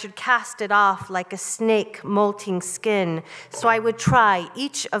 and I should cast it off like a snake molting skin, so I would try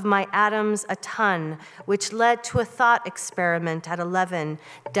each of my atoms a ton, which led to a thought experiment at 11,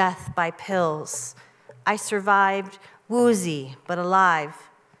 death by pills. I survived, woozy but alive.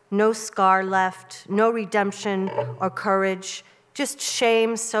 No scar left, no redemption or courage, just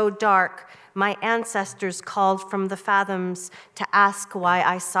shame so dark my ancestors called from the fathoms to ask why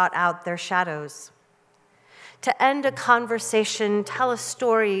I sought out their shadows. To end a conversation, tell a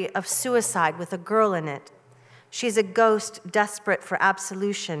story of suicide with a girl in it. She's a ghost desperate for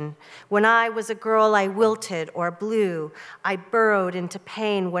absolution. When I was a girl, I wilted or blew. I burrowed into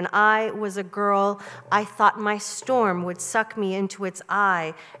pain. When I was a girl, I thought my storm would suck me into its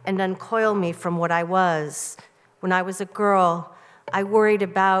eye and uncoil me from what I was. When I was a girl, I worried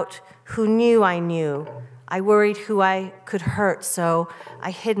about who knew I knew. I worried who I could hurt, so I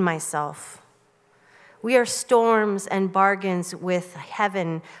hid myself. We are storms and bargains with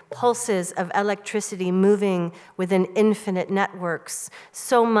heaven, pulses of electricity moving within infinite networks,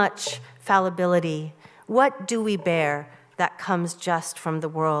 so much fallibility. What do we bear that comes just from the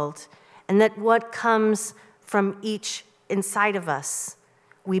world? And that what comes from each inside of us?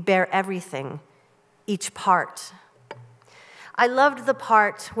 We bear everything, each part. I loved the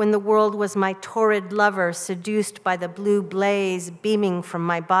part when the world was my torrid lover, seduced by the blue blaze beaming from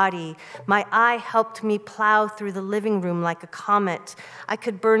my body. My eye helped me plow through the living room like a comet. I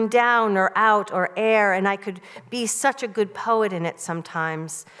could burn down or out or air, and I could be such a good poet in it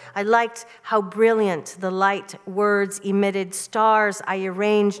sometimes. I liked how brilliant the light words emitted, stars I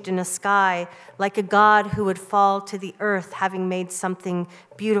arranged in a sky, like a god who would fall to the earth having made something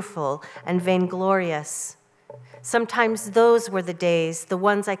beautiful and vainglorious. Sometimes those were the days, the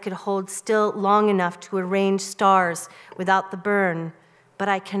ones I could hold still long enough to arrange stars without the burn, but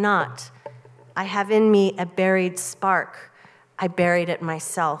I cannot. I have in me a buried spark. I buried it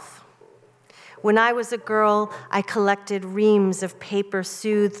myself. When I was a girl, I collected reams of paper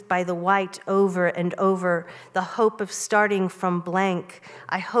soothed by the white over and over, the hope of starting from blank.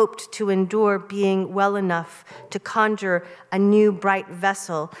 I hoped to endure being well enough to conjure a new bright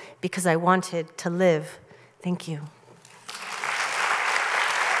vessel because I wanted to live. Thank you.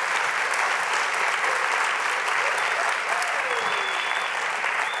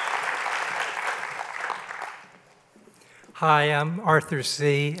 Hi, I'm Arthur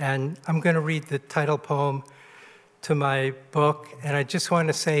Z., and I'm going to read the title poem to my book. And I just want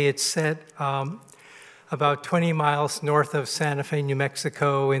to say it's set about 20 miles north of Santa Fe, New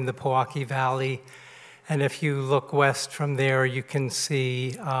Mexico, in the Pojoaque Valley. And if you look west from there, you can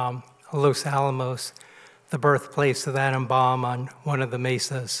see Los Alamos, the birthplace of Adam Baum, on one of the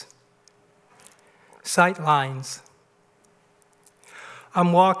mesas. Sight lines.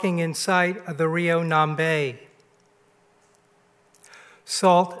 I'm walking in sight of the Rio Nambe.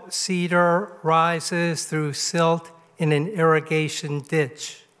 Salt cedar rises through silt in an irrigation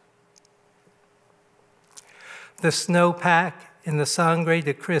ditch. The snowpack in the Sangre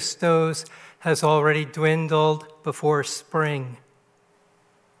de Cristos has already dwindled before spring.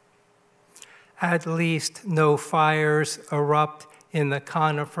 At least no fires erupt in the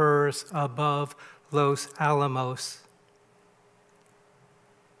conifers above Los Alamos.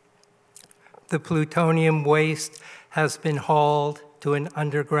 The plutonium waste has been hauled to an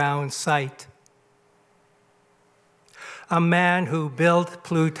underground site. A man who built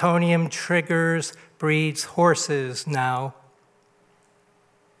plutonium triggers breeds horses now.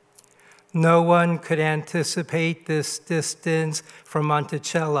 No one could anticipate this distance from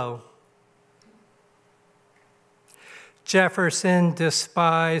Monticello. Jefferson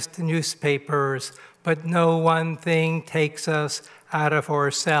despised newspapers, but no one thing takes us out of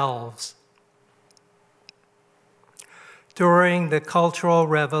ourselves. During the Cultural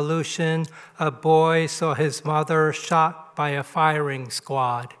Revolution, a boy saw his mother shot by a firing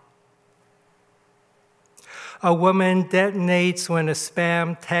squad. A woman detonates when a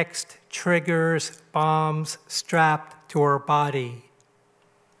spam text triggers bombs strapped to her body.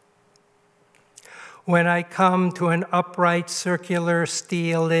 When I come to an upright circular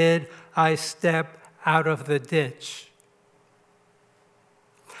steel lid, I step out of the ditch.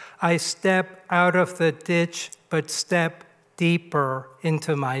 I step out of the ditch, but step deeper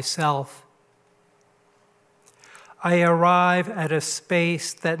into myself. I arrive at a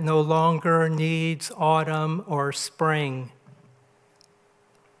space that no longer needs autumn or spring.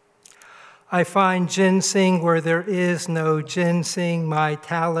 I find ginseng where there is no ginseng, my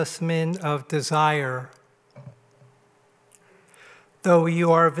talisman of desire. Though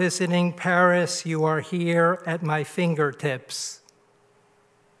you are visiting Paris, you are here at my fingertips.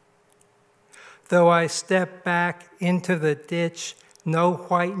 Though I step back into the ditch, no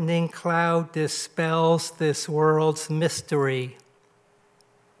whitening cloud dispels this world's mystery.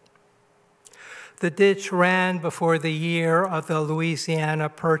 The ditch ran before the year of the Louisiana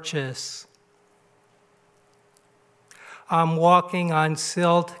Purchase. I'm walking on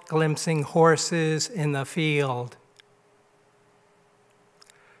silt, glimpsing horses in the field.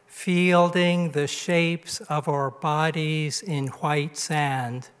 Fielding the shapes of our bodies in white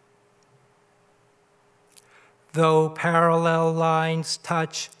sand. Though parallel lines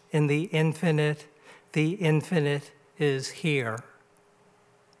touch in the infinite is here.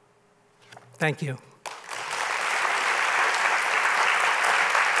 Thank you.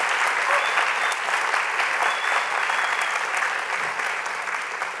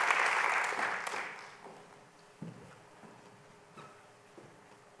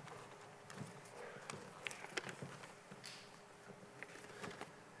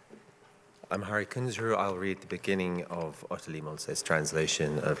 I'm Harry Kunzru. I'll read the beginning of Ottilie Moltze's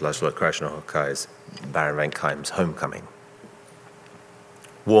translation of Laszlo Krasznahorkai's Baron van Kheim's Homecoming.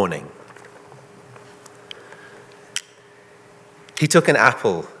 Warning. He took an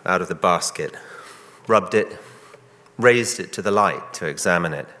apple out of the basket, rubbed it, raised it to the light to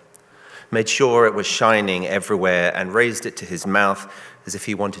examine it, made sure it was shining everywhere, and raised it to his mouth as if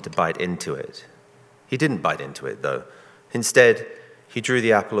he wanted to bite into it. He didn't bite into it, though. Instead, he drew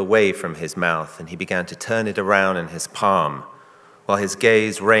the apple away from his mouth, and he began to turn it around in his palm, while his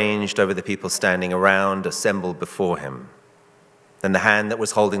gaze ranged over the people standing around, assembled before him. Then the hand that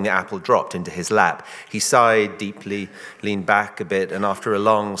was holding the apple dropped into his lap. He sighed deeply, leaned back a bit, and after a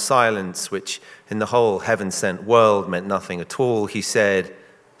long silence, which in the whole heaven-sent world meant nothing at all, he said,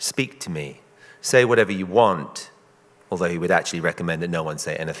 "Speak to me, Say whatever you want, although he would actually recommend that no one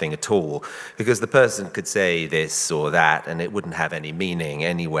say anything at all, because the person could say this or that and it wouldn't have any meaning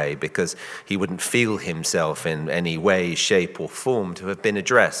anyway, because he wouldn't feel himself in any way, shape, or form to have been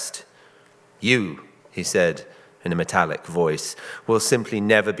addressed. You, he said in a metallic voice, will simply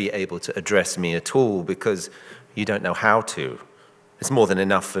never be able to address me at all because you don't know how to. It's more than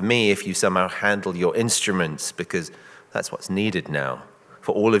enough for me if you somehow handle your instruments, because that's what's needed now,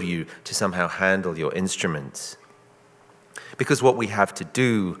 for all of you to somehow handle your instruments. Because what we have to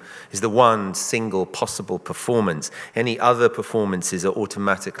do is the one single possible performance. Any other performances are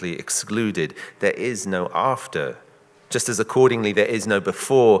automatically excluded. There is no after. Just as accordingly there is no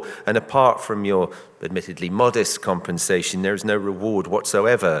before, and apart from your admittedly modest compensation, there is no reward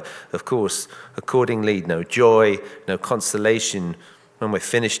whatsoever. Of course, accordingly, no joy, no consolation. When we're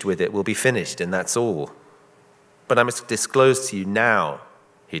finished with it, we'll be finished, and that's all. But I must disclose to you now,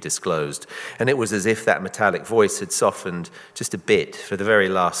 he disclosed, and it was as if that metallic voice had softened just a bit for the very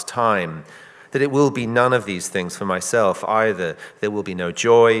last time, that it will be none of these things for myself either. There will be no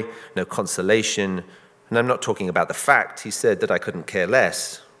joy, no consolation, and I'm not talking about the fact, he said, that I couldn't care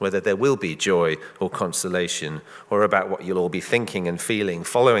less whether there will be joy or consolation, or about what you'll all be thinking and feeling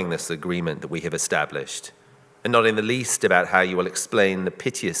following this agreement that we have established, and not in the least about how you will explain the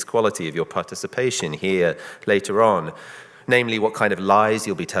piteous quality of your participation here later on, namely what kind of lies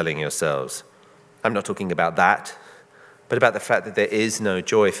you'll be telling yourselves. I'm not talking about that, but about the fact that there is no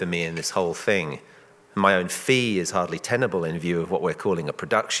joy for me in this whole thing. My own fee is hardly tenable in view of what we're calling a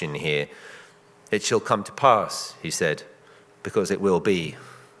production here. It shall come to pass, he said, because it will be,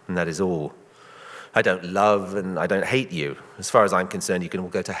 and that is all. I don't love and I don't hate you. As far as I'm concerned, you can all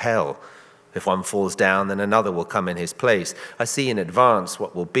go to hell. If one falls down, then another will come in his place. I see in advance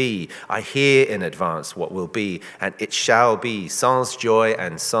what will be. I hear in advance what will be, and it shall be sans joy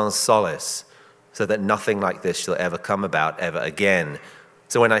and sans solace, so that nothing like this shall ever come about ever again.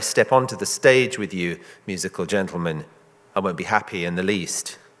 So when I step onto the stage with you, musical gentlemen, I won't be happy in the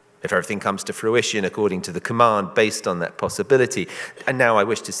least. If everything comes to fruition according to the command based on that possibility, and now I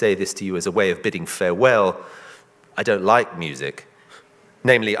wish to say this to you as a way of bidding farewell, I don't like music.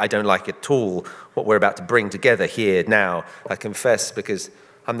 Namely, I don't like at all what we're about to bring together here now, I confess, because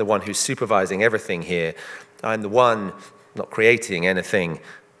I'm the one who's supervising everything here. I'm the one not creating anything,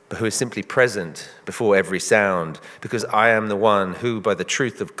 but who is simply present before every sound, because I am the one who, by the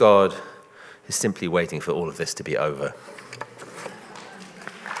truth of God, is simply waiting for all of this to be over.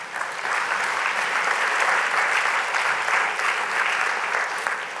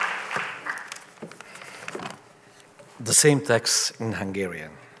 The same text in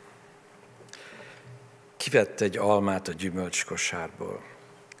Hungarian. Kivette egy almát a gyümölcskosárból,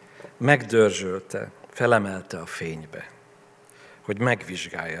 megdörzsölte, felemelte a fénybe, hogy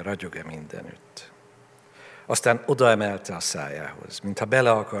megvizsgálja, ragyog-e mindenütt. Aztán odaemelte a szájához, mintha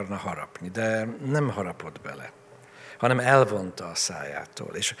bele akarna harapni, de nem harapott bele, hanem elvonta a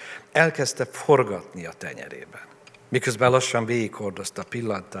szájától, és elkezdte forgatni a tenyerében, miközben lassan végighordozta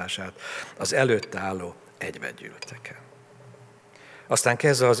pillantását az előtte álló egybegyűlteken. Aztán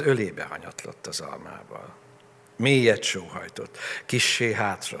keze az ölébe hanyatlott az almával. Mélyet sóhajtott, kissé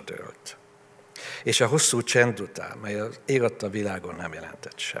hátradőlt. És a hosszú csend után, mely az ég adta világon nem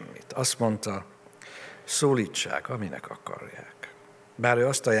jelentett semmit, azt mondta, szólítsák, aminek akarják. Bár ő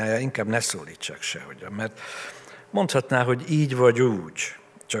azt ajánlja, inkább ne szólítsák sehogyan, mert mondhatná, hogy így vagy úgy,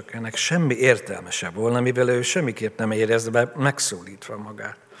 csak ennek semmi értelme se volna, mivel ő semmiképp nem érezze be megszólítva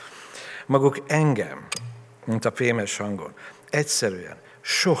magát. Maguk engem, mint a fémes hangon, egyszerűen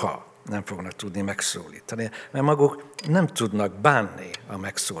soha nem fognak tudni megszólítani, mert maguk nem tudnak bánni a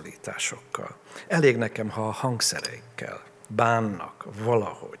megszólításokkal. Elég nekem, ha a hangszereikkel bánnak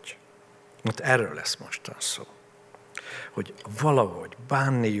valahogy. Mert erről lesz mostan szó. Hogy valahogy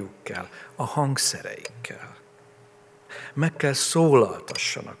bánniuk kell a hangszereikkel. Meg kell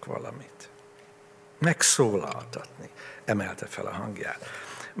szólaltassanak valamit. Megszólaltatni. Emelte fel a hangját.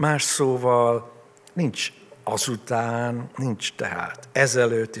 Más szóval nincs azután, nincs tehát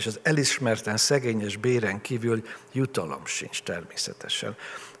ezelőtt, és az elismerten szegényes béren kívül jutalom sincs természetesen.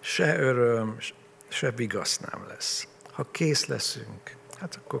 Se öröm, se vigasz nem lesz. Ha kész leszünk,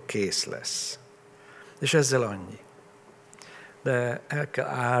 hát akkor kész lesz. És ezzel annyi. De el kell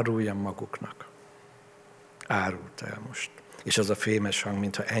áruljam maguknak. Árult el most. És az a fémes hang,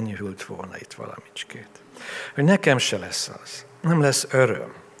 mintha enyhült volna itt valamicskét. Hogy nekem se lesz az. Nem lesz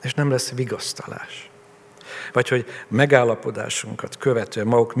öröm, és nem lesz vigasztalás. Vagy hogy megállapodásunkat követően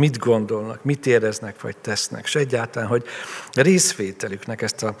maguk mit gondolnak, mit éreznek, vagy tesznek, és egyáltalán, hogy részvételüknek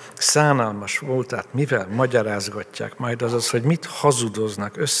ezt a szánalmas voltát mivel magyarázgatják majd, azaz, hogy mit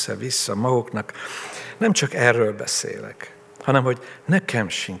hazudoznak össze-vissza maguknak. Nem csak erről beszélek, hanem hogy nekem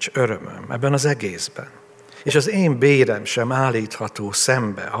sincs örömöm ebben az egészben. És az én bérem sem állítható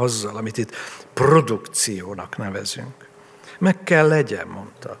szembe azzal, amit itt produkciónak nevezünk. Meg kell legyen,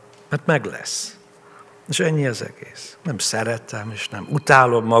 mondta, mert meg lesz. És ennyi az egész. Nem szeretem, és nem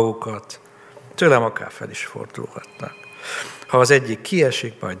utálom magukat. Tőlem akár fel is fordulhatnak. Ha az egyik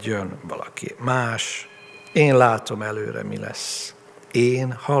kiesik, majd jön valaki más, én látom előre, mi lesz.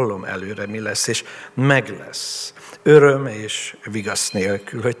 Én hallom előre, mi lesz, és meg lesz. Öröm és vigasz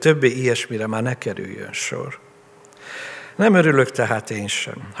nélkül, hogy többé ilyesmire már ne kerüljön sor. Nem örülök tehát én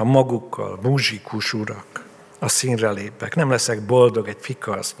sem, ha magukkal muzsikus urak a színre lépek. Nem leszek boldog egy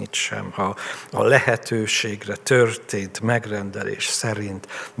fikasznyit sem, ha a lehetőségre történt megrendelés szerint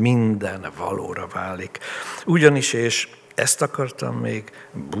minden valóra válik. Ugyanis, és ezt akartam még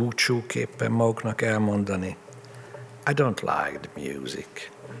búcsúképpen maguknak elmondani, I don't like the music.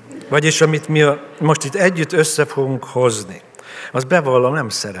 Vagyis amit mi most itt együtt össze fogunk hozni, az bevallom, nem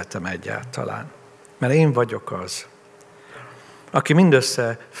szeretem egyáltalán. Mert én vagyok az, aki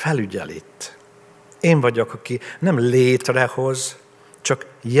mindössze felügyel itt. Én vagyok, aki nem létrehoz, csak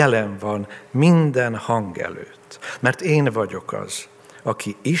jelen van minden hang előtt. Mert én vagyok az,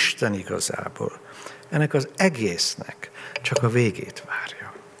 aki Isten igazából ennek az egésznek csak a végét várja.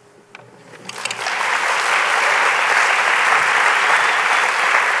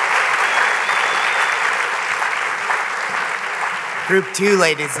 Group 2,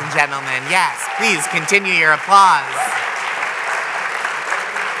 ladies and gentlemen. Yes, please continue your applause.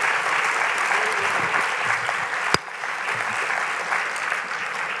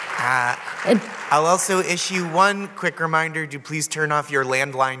 I'll also issue one quick reminder to please turn off your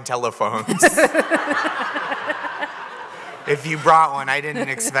landline telephones. If you brought one, I didn't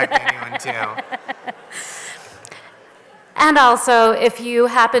expect anyone to. And also, if you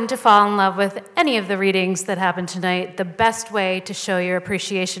happen to fall in love with any of the readings that happened tonight, the best way to show your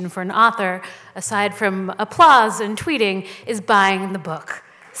appreciation for an author, aside from applause and tweeting, is buying the book.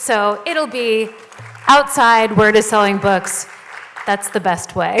 So it'll be outside where it is selling books. That's the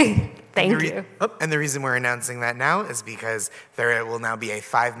best way. Thank you. And the reason we're announcing that now is because there will now be a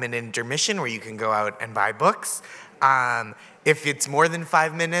 5-minute intermission where you can go out and buy books. If it's more than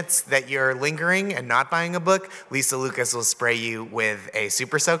 5 minutes that you're lingering and not buying a book, Lisa Lucas will spray you with a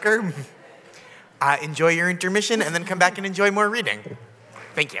super soaker. Enjoy your intermission and then come back and enjoy more reading.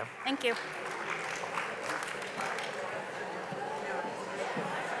 Thank you. Thank you.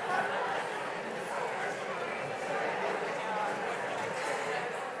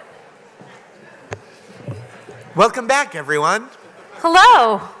 Welcome back, everyone.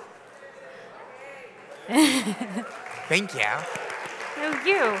 Hello. Thank you. Thank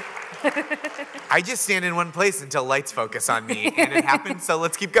you. I just stand in one place until lights focus on me, and it happens, so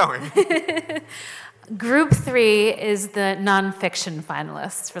let's keep going. Group 3 is the nonfiction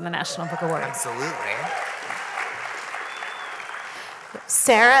finalists for the National Book Awards. Absolutely.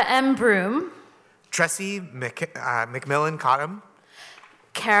 Sarah M. Broom. Tressie McMillan Cottom.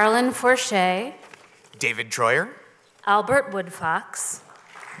 Carolyn Forche. David Troyer. Albert Woodfox.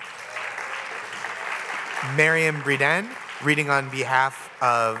 Miriam Briden, reading on behalf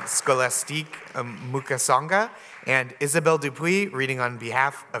of Scholastique Mukasonga, and Isabelle Dupuis, reading on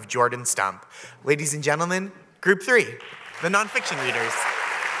behalf of Jordan Stump. Ladies and gentlemen, Group 3, the nonfiction readers.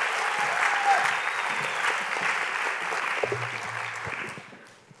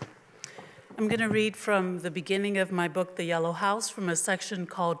 I'm going to read from the beginning of my book, The Yellow House, from a section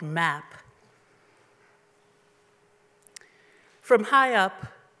called Map. From high up,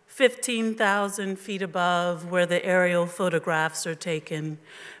 15,000 feet above where the aerial photographs are taken,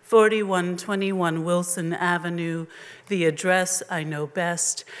 4121 Wilson Avenue, the address I know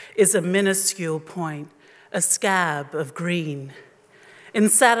best, is a minuscule point, a scab of green. In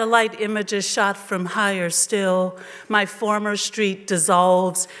satellite images shot from higher still, my former street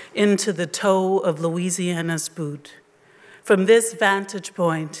dissolves into the toe of Louisiana's boot. From this vantage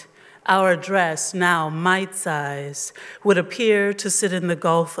point, our address, now mite-size, would appear to sit in the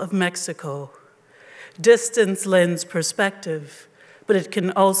Gulf of Mexico. Distance lends perspective, but it can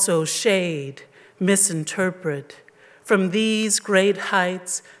also shade, misinterpret. From these great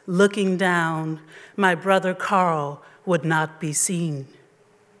heights, looking down, my brother Carl would not be seen.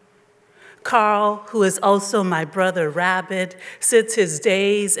 Carl, who is also my brother Rabbit, sits his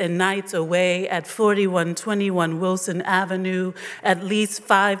days and nights away at 4121 Wilson Avenue at least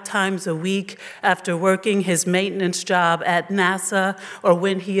 5 times a week after working his maintenance job at NASA or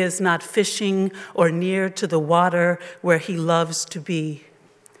when he is not fishing or near to the water where he loves to be.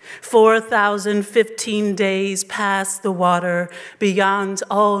 4,015 days past the water, beyond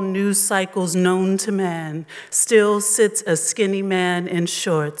all news cycles known to man, still sits a skinny man in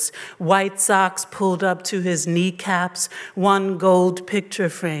shorts, white socks pulled up to his kneecaps, one gold picture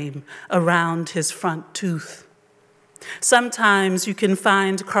frame around his front tooth. Sometimes you can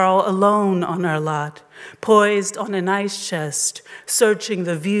find Carl alone on our lot, poised on an ice chest, searching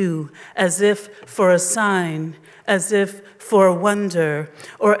the view as if for a sign, as if for wonder,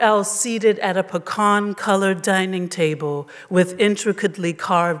 or else seated at a pecan-colored dining table with intricately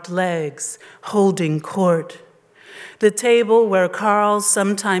carved legs, holding court. The table where Carl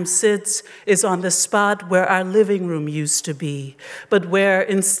sometimes sits is on the spot where our living room used to be, but where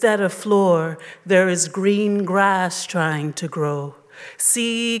instead of floor, there is green grass trying to grow.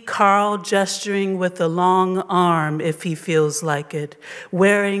 See Carl gesturing with a long arm if he feels like it,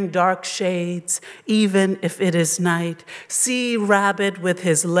 wearing dark shades, even if it is night. See Rabbit with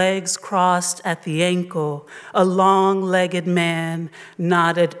his legs crossed at the ankle, a long-legged man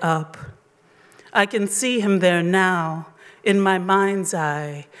knotted up. I can see him there now, in my mind's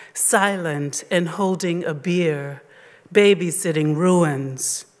eye, silent and holding a beer, babysitting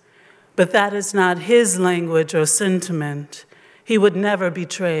ruins. But that is not his language or sentiment. He would never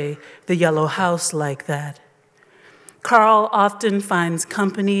betray the yellow house like that. Carl often finds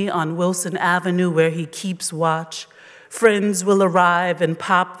company on Wilson Avenue where he keeps watch. Friends will arrive and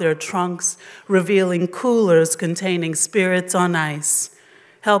pop their trunks, revealing coolers containing spirits on ice.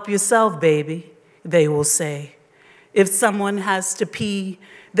 "Help yourself, baby," they will say. If someone has to pee,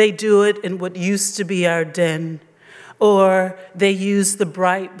 they do it in what used to be our den. Or they use the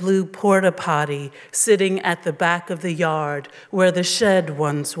bright blue porta potty sitting at the back of the yard where the shed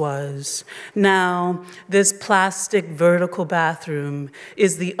once was. Now, this plastic vertical bathroom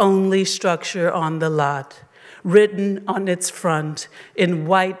is the only structure on the lot, written on its front in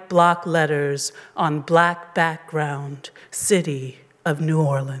white block letters on black background, City of New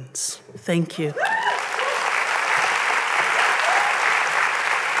Orleans. Thank you.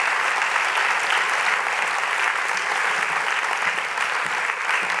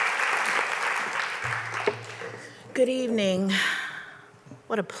 Good evening.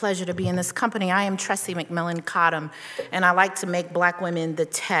 What a pleasure to be in this company. I am Tressie McMillan Cottom, and I like to make Black women the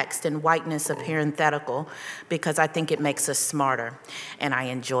text and whiteness a parenthetical because I think it makes us smarter, and I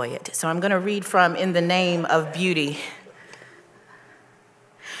enjoy it. So I'm going to read from In the Name of Beauty.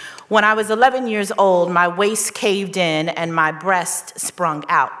 When I was 11 years old, my waist caved in and my breast sprung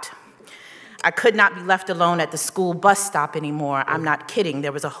out. I could not be left alone at the school bus stop anymore. I'm not kidding.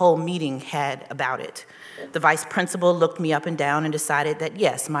 There was a whole meeting had about it. The vice principal looked me up and down and decided that,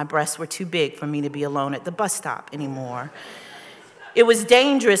 yes, my breasts were too big for me to be alone at the bus stop anymore. It was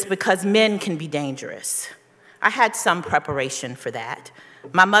dangerous because men can be dangerous. I had some preparation for that.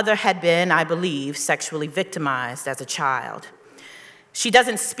 My mother had been, I believe, sexually victimized as a child. She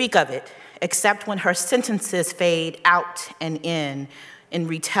doesn't speak of it, except when her sentences fade out and in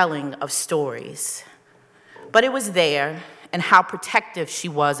retelling of stories. But it was there, and how protective she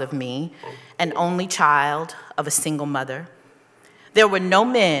was of me, an only child of a single mother. There were no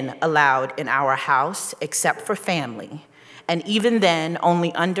men allowed in our house except for family, and even then,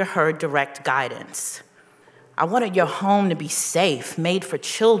 only under her direct guidance. I wanted your home to be safe, made for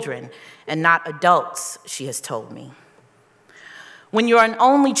children and not adults, she has told me. When you're an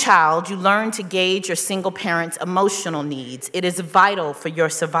only child, you learn to gauge your single parent's emotional needs. It is vital for your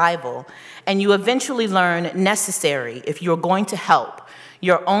survival, and you eventually learn necessary if you're going to help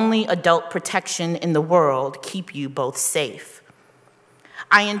your only adult protection in the world keep you both safe.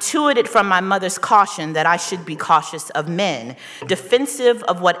 I intuited from my mother's caution that I should be cautious of men, defensive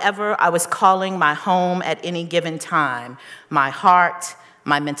of whatever I was calling my home at any given time, my heart,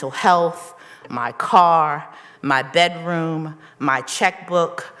 my mental health, my car, my bedroom, my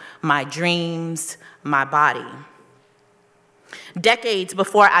checkbook, my dreams, my body. Decades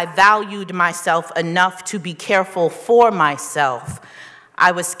before I valued myself enough to be careful for myself,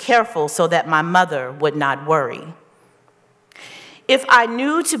 I was careful so that my mother would not worry. If I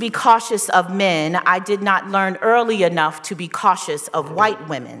knew to be cautious of men, I did not learn early enough to be cautious of white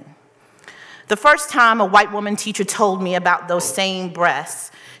women. The first time a white woman teacher told me about those same breasts,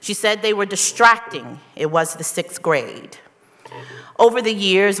 she said they were distracting. It was the 6th grade. Over the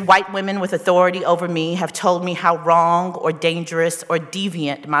years, white women with authority over me have told me how wrong or dangerous or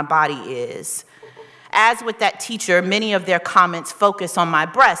deviant my body is. As with that teacher, many of their comments focus on my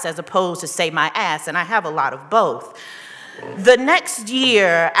breasts as opposed to, say, my ass, and I have a lot of both. The next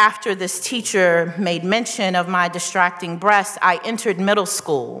year after this teacher made mention of my distracting breasts, I entered middle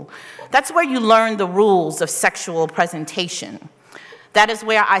school. That's where you learn the rules of sexual presentation. That is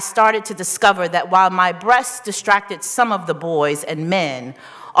where I started to discover that while my breasts distracted some of the boys and men,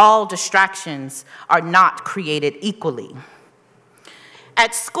 all distractions are not created equally.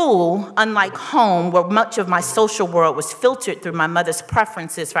 At school, unlike home, where much of my social world was filtered through my mother's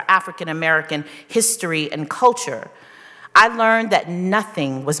preferences for African American history and culture, I learned that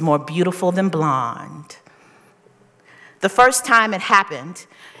nothing was more beautiful than blonde. The first time it happened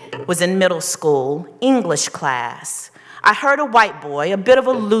was in middle school, English class. I heard a white boy, a bit of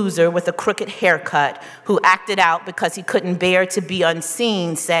a loser with a crooked haircut, who acted out because he couldn't bear to be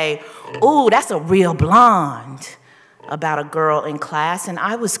unseen, say, "Ooh, that's a real blonde," about a girl in class, and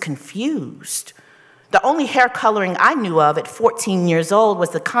I was confused. The only hair coloring I knew of at 14 years old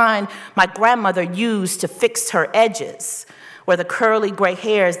was the kind my grandmother used to fix her edges, where the curly gray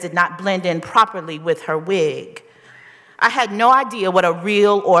hairs did not blend in properly with her wig. I had no idea what a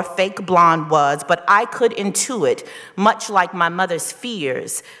real or fake blonde was, but I could intuit, much like my mother's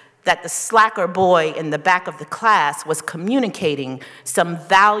fears, that the slacker boy in the back of the class was communicating some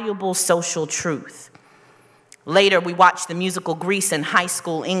valuable social truth. Later, we watched the musical Grease in high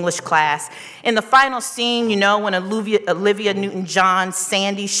school English class. In the final scene, you know, when Olivia Newton-John's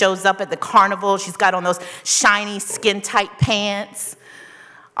Sandy shows up at the carnival, she's got on those shiny, skin-tight pants.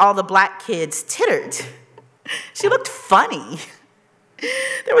 All the black kids tittered. She looked funny.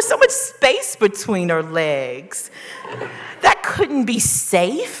 There was so much space between her legs. That couldn't be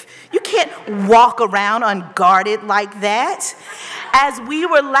safe. You can't walk around unguarded like that. As we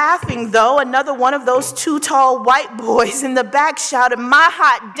were laughing, though, another one of those two tall white boys in the back shouted, "My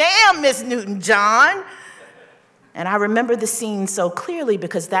hot damn, Miss Newton-John." And I remember the scene so clearly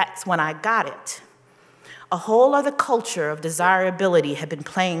because that's when I got it. A whole other culture of desirability had been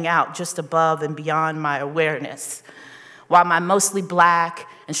playing out just above and beyond my awareness. While my mostly black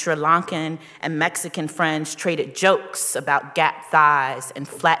and Sri Lankan and Mexican friends traded jokes about gap thighs and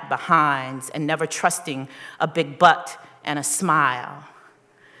flat behinds and never trusting a big butt and a smile.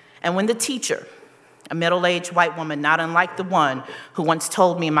 And when the teacher, a middle-aged white woman not unlike the one who once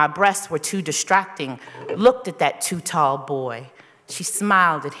told me my breasts were too distracting, looked at that too tall boy, she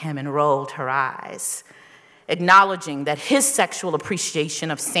smiled at him and rolled her eyes, acknowledging that his sexual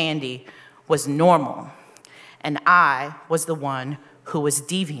appreciation of Sandy was normal, and I was the one who was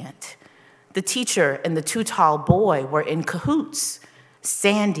deviant. The teacher and the too tall boy were in cahoots.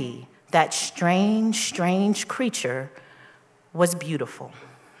 Sandy, that strange, strange creature, was beautiful.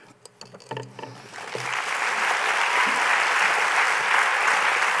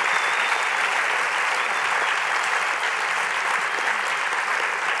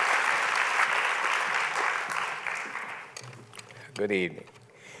 Good evening.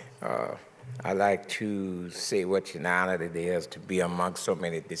 I'd like to say what an honor it is to be among so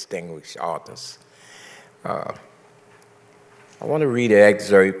many distinguished authors. I want to read an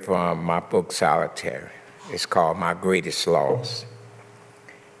excerpt from my book, Solitary. It's called My Greatest Loss.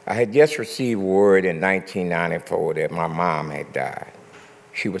 I had just received word in 1994 that my mom had died.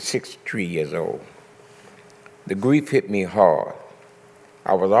 She was 63 years old. The grief hit me hard.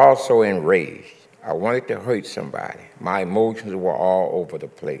 I was also enraged. I wanted to hurt somebody. My emotions were all over the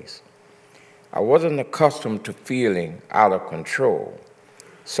place. I wasn't accustomed to feeling out of control,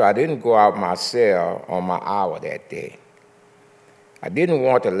 so I didn't go out my cell on my hour that day. I didn't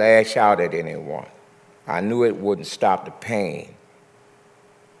want to lash out at anyone. I knew it wouldn't stop the pain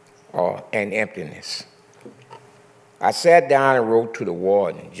and emptiness. I sat down and wrote to the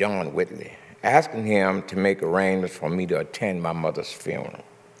warden, John Whitley, asking him to make arrangements for me to attend my mother's funeral.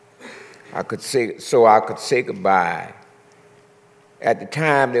 I could say goodbye. At the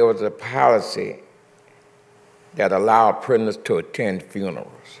time, there was a policy that allowed prisoners to attend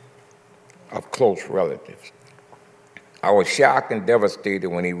funerals of close relatives. I was shocked and devastated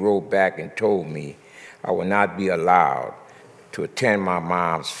when he wrote back and told me I would not be allowed to attend my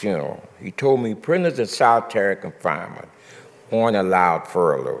mom's funeral. He told me prisoners in solitary confinement weren't allowed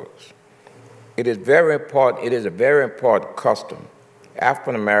furloughs. It is a very important custom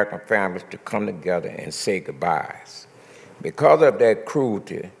African-American families to come together and say goodbyes. Because of that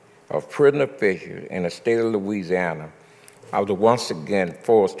cruelty of prison officials in the state of Louisiana, I was once again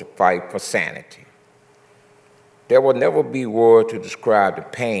forced to fight for sanity. There will never be words to describe the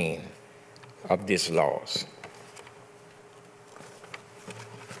pain of this loss.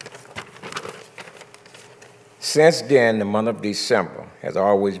 Since then, the month of December has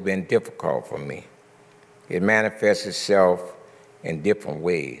always been difficult for me. It manifests itself in different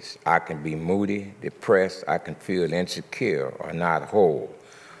ways. I can be moody, depressed, I can feel insecure or not whole.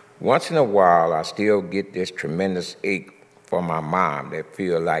 Once in a while, I still get this tremendous ache for my mom that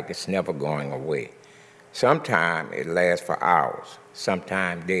feels like it's never going away. Sometimes it lasts for hours,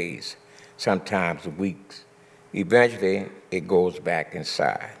 sometimes days, sometimes weeks. Eventually, it goes back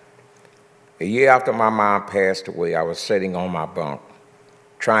inside. A year after my mom passed away, I was sitting on my bunk,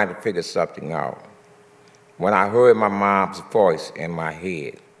 trying to figure something out, when I heard my mom's voice in my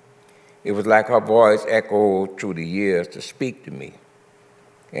head. It was like her voice echoed through the years to speak to me.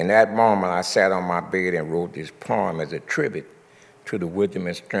 In that moment, I sat on my bed and wrote this poem as a tribute to the wisdom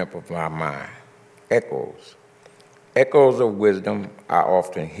and strength of my mind. Echoes. Echoes of wisdom I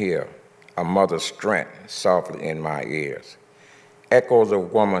often hear, a mother's strength softly in my ears. Echoes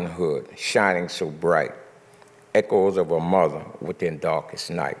of womanhood shining so bright. Echoes of a mother within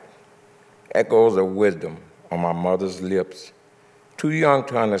darkest night. Echoes of wisdom on my mother's lips, too young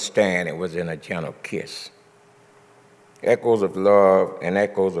to understand it was in a gentle kiss. Echoes of love and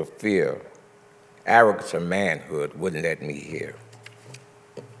echoes of fear, arrogance of manhood wouldn't let me hear.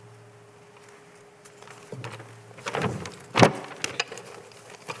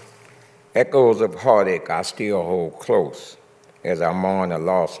 Echoes of heartache I still hold close as I mourn the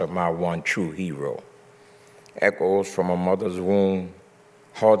loss of my one true hero. Echoes from a mother's womb,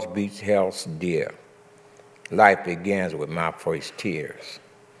 hearts beats held dear. Life begins with my first tears.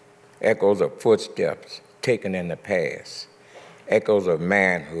 Echoes of footsteps taken in the past. Echoes of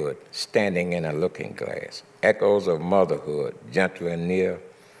manhood standing in a looking glass. Echoes of motherhood gentle and near.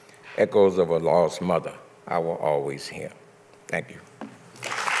 Echoes of a lost mother I will always hear. Thank you.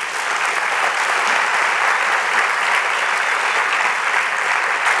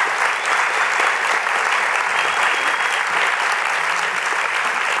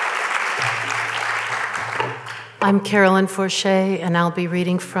 I'm Carolyn Forche, and I'll be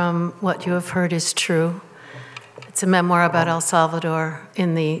reading from What You Have Heard Is True. It's a memoir about El Salvador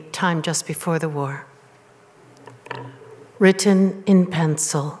in the time just before the war. Written in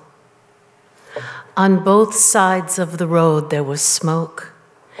pencil. On both sides of the road there was smoke.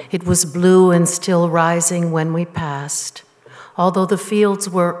 It was blue and still rising when we passed. Although the fields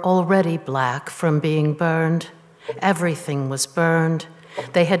were already black from being burned, everything was burned.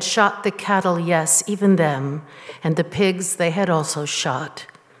 They had shot the cattle, yes, even them, and the pigs they had also shot.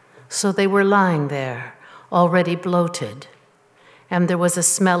 So they were lying there, already bloated. And there was a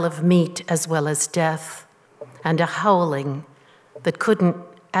smell of meat as well as death, and a howling that couldn't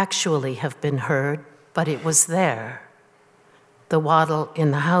actually have been heard, but it was there. The wattle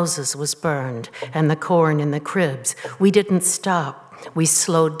in the houses was burned, and the corn in the cribs. We didn't stop. We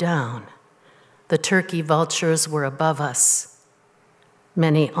slowed down. The turkey vultures were above us.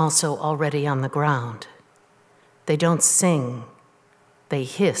 Many also already on the ground. They don't sing, they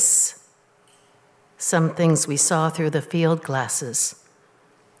hiss. Some things we saw through the field glasses,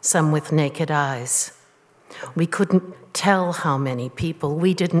 some with naked eyes. We couldn't tell how many people,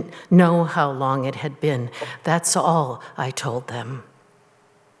 we didn't know how long it had been. That's all, I told them.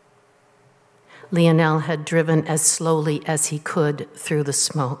 Lionel had driven as slowly as he could through the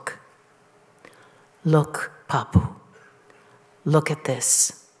smoke. Look, Papu. Look at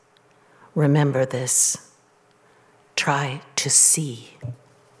this. Remember this. Try to see.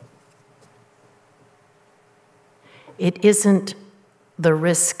 It isn't the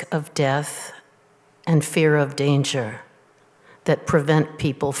risk of death and fear of danger that prevent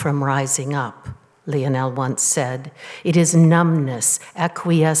people from rising up, Lionel once said. It is numbness,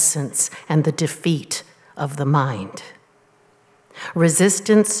 acquiescence, and the defeat of the mind.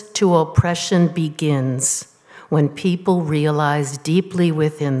 Resistance to oppression begins when people realize deeply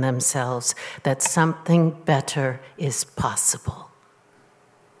within themselves that something better is possible.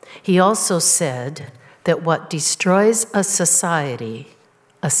 He also said that what destroys a society,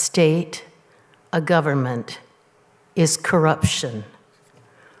 a state, a government, is corruption.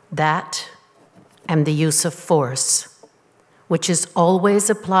 That and the use of force, which is always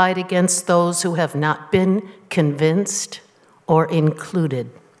applied against those who have not been convinced or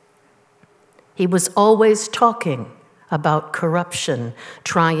included. He was always talking about corruption,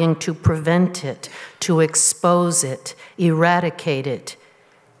 trying to prevent it, to expose it, eradicate it.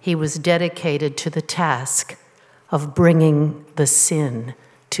 He was dedicated to the task of bringing the sin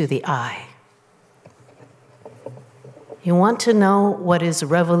to the eye. You want to know what is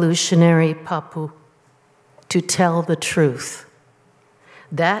revolutionary, Papu? To tell the truth.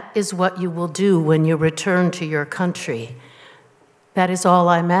 That is what you will do when you return to your country. That is all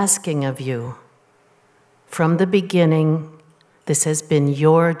I'm asking of you. From the beginning, this has been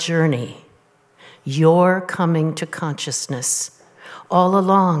your journey, your coming to consciousness. All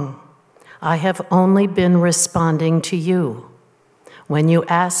along, I have only been responding to you. When you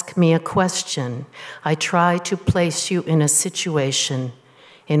ask me a question, I try to place you in a situation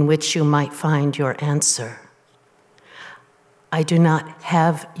in which you might find your answer. I do not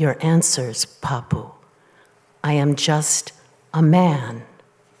have your answers, Papu. I am just a man.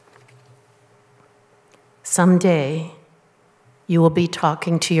 Someday, you will be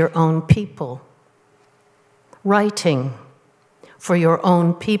talking to your own people, writing for your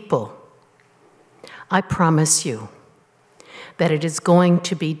own people. I promise you that it is going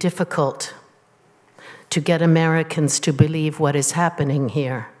to be difficult to get Americans to believe what is happening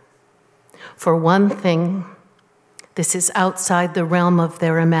here. For one thing, this is outside the realm of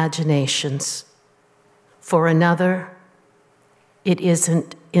their imaginations. For another, it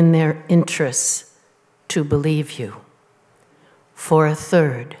isn't in their interests to believe you. For a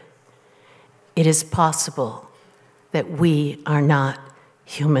third, it is possible that we are not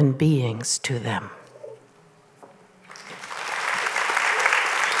human beings to them.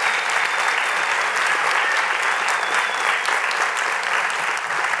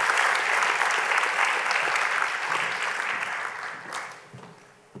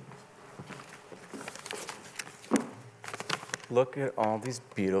 Look at all these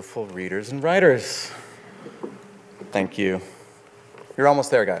beautiful readers and writers. Thank you. You're almost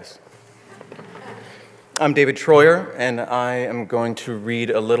there, guys. I'm David Troyer, and I am going to read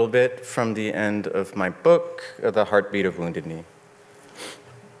a little bit from the end of my book, The Heartbeat of Wounded Knee.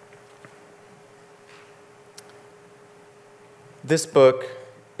 This book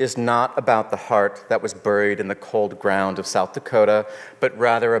is not about the heart that was buried in the cold ground of South Dakota, but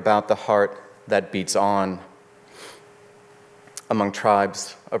rather about the heart that beats on among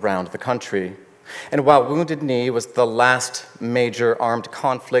tribes around the country. And while Wounded Knee was the last major armed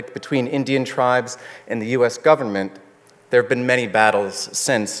conflict between Indian tribes and the US government, there have been many battles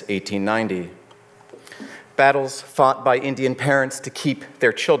since 1890. Battles fought by Indian parents to keep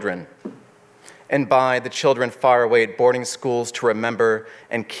their children, and by the children far away at boarding schools to remember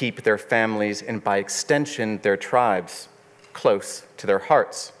and keep their families, and by extension, their tribes, close to their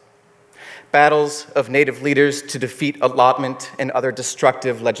hearts. Battles of Native leaders to defeat allotment and other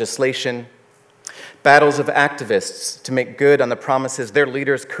destructive legislation. Battles of activists to make good on the promises their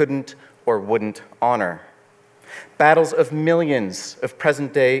leaders couldn't or wouldn't honor. Battles of millions of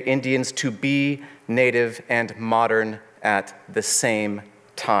present-day Indians to be Native and modern at the same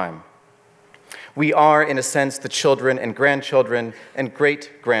time. We are, in a sense, the children and grandchildren and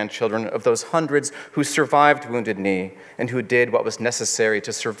great-grandchildren of those hundreds who survived Wounded Knee and who did what was necessary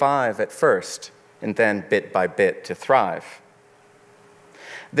to survive at first, and then bit by bit to thrive.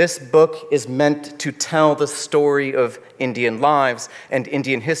 This book is meant to tell the story of Indian lives and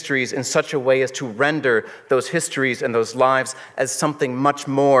Indian histories in such a way as to render those histories and those lives as something much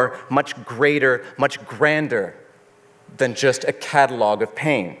more, much greater, much grander than just a catalog of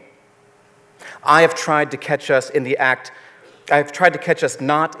pain. I have tried to catch us not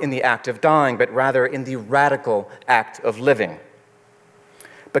in the act of dying, but rather in the radical act of living.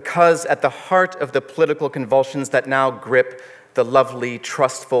 Because at the heart of the political convulsions that now grip the lovely,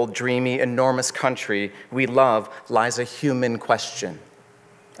 trustful, dreamy, enormous country we love lies a human question,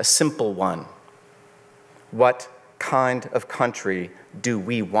 a simple one. What kind of country do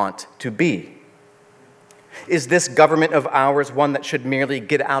we want to be? Is this government of ours one that should merely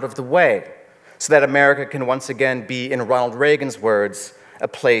get out of the way, so that America can once again be, in Ronald Reagan's words, a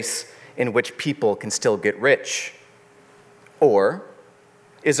place in which people can still get rich? Or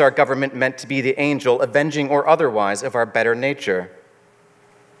is our government meant to be the angel, avenging or otherwise, of our better nature?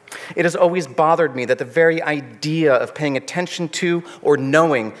 It has always bothered me that the very idea of paying attention to or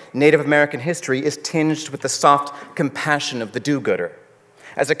knowing Native American history is tinged with the soft compassion of the do-gooder,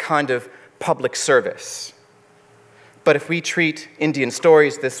 as a kind of public service. But if we treat Indian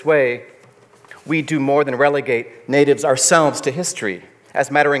stories this way, we do more than relegate natives ourselves to history, as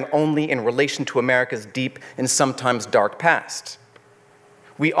mattering only in relation to America's deep and sometimes dark past.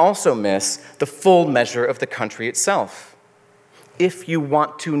 We also miss the full measure of the country itself. If you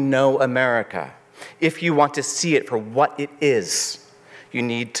want to know America, if you want to see it for what it is, you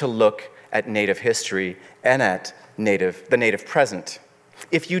need to look at Native history and at the Native present.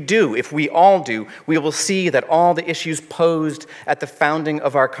 If you do, if we all do, we will see that all the issues posed at the founding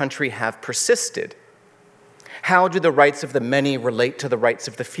of our country have persisted. How do the rights of the many relate to the rights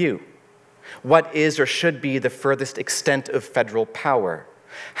of the few? What is or should be the furthest extent of federal power?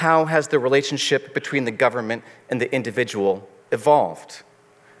 How has the relationship between the government and the individual evolved?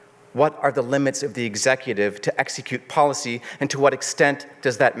 What are the limits of the executive to execute policy, and to what extent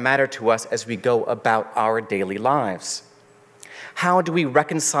does that matter to us as we go about our daily lives? How do we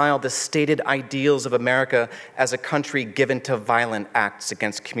reconcile the stated ideals of America as a country given to violent acts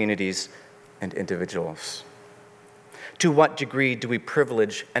against communities and individuals? To what degree do we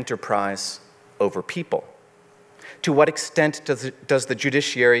privilege enterprise over people? To what extent does the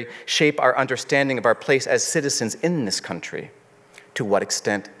judiciary shape our understanding of our place as citizens in this country? To what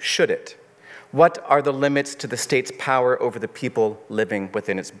extent should it? What are the limits to the state's power over the people living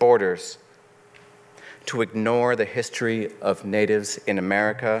within its borders? To ignore the history of natives in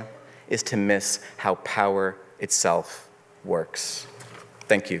America is to miss how power itself works.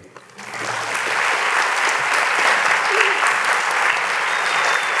 Thank you.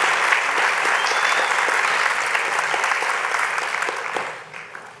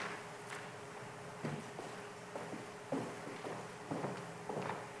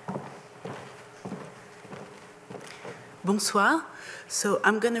 Bonsoir. So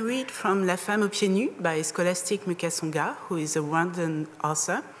I'm going to read from La Femme aux pieds nus by Scholastic Mukasonga, who is a Rwandan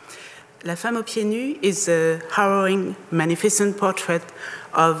author. La Femme aux pieds nus is a harrowing, magnificent portrait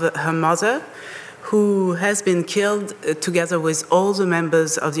of her mother, who has been killed together with all the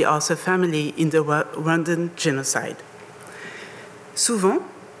members of the author family in the Rwandan genocide. Souvent,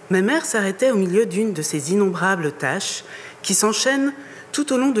 ma mère s'arrêtait au milieu d'une de ces innombrables tâches qui s'enchaînent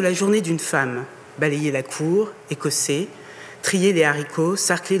tout au long de la journée d'une femme. Balayer la cour, écosser, trier les haricots,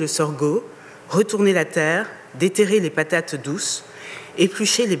 sarcler le sorgho, retourner la terre, déterrer les patates douces,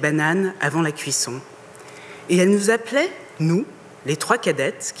 éplucher les bananes avant la cuisson. Et elle nous appelait, nous, les trois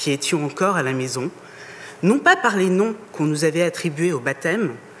cadettes qui étions encore à la maison, non pas par les noms qu'on nous avait attribués au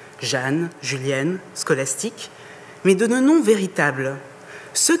baptême, Jeanne, Julienne, Scolastique, mais de nos noms véritables,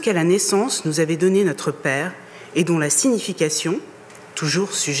 ceux qu'à la naissance nous avait donnés notre père et dont la signification,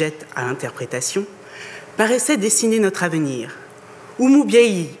 toujours sujette à interprétation, paraissait dessiner notre avenir. Umu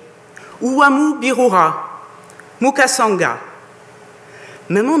Biei, Uamu Birura, Mukasanga.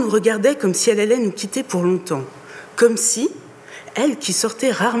 Maman nous regardait comme si elle allait nous quitter pour longtemps, comme si, elle qui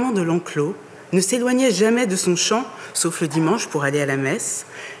sortait rarement de l'enclos, ne s'éloignait jamais de son champ, sauf le dimanche pour aller à la messe,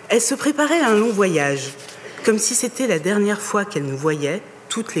 elle se préparait à un long voyage, comme si c'était la dernière fois qu'elle nous voyait,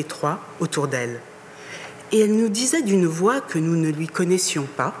 toutes les trois, autour d'elle. Et elle nous disait d'une voix que nous ne lui connaissions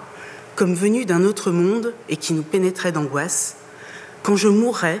pas, comme venue d'un autre monde et qui nous pénétrait d'angoisse. « Quand je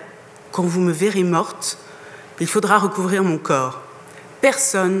mourrai, quand vous me verrez morte, il faudra recouvrir mon corps.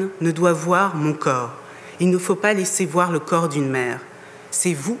 Personne ne doit voir mon corps. Il ne faut pas laisser voir le corps d'une mère.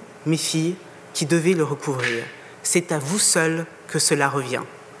 C'est vous, mes filles, qui devez le recouvrir. C'est à vous seules que cela revient.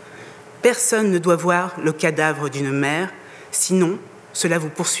 Personne ne doit voir le cadavre d'une mère, sinon cela vous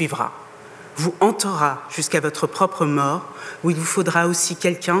poursuivra. Vous hantera jusqu'à votre propre mort, où il vous faudra aussi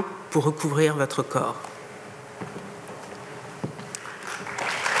quelqu'un pour recouvrir votre corps. »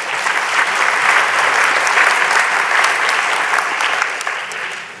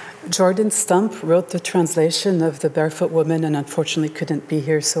 Jordan Stump wrote the translation of The Barefoot Woman and unfortunately couldn't be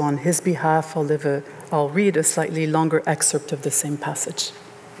here, so on his behalf I'll read a slightly longer excerpt of the same passage.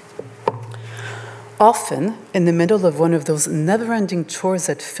 Often, in the middle of one of those never-ending chores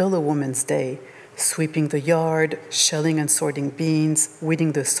that fill a woman's day, sweeping the yard, shelling and sorting beans,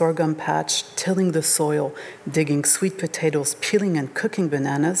 weeding the sorghum patch, tilling the soil, digging sweet potatoes, peeling and cooking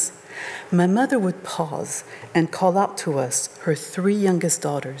bananas, my mother would pause and call out to us her three youngest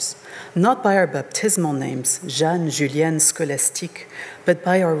daughters, not by our baptismal names, Jeanne, Julienne, Scolastique, but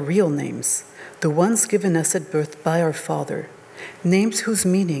by our real names, the ones given us at birth by our father, names whose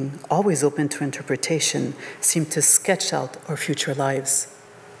meaning, always open to interpretation, seemed to sketch out our future lives.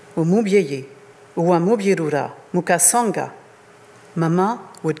 Umubyeye, Uwamubirura, Mukasonga. Mama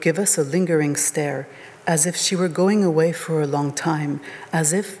would give us a lingering stare, as if she were going away for a long time,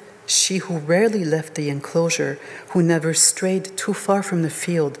 as if she who rarely left the enclosure, who never strayed too far from the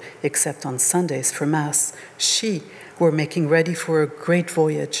field except on Sundays for Mass, she were making ready for a great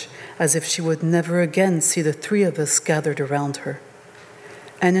voyage, as if she would never again see the three of us gathered around her.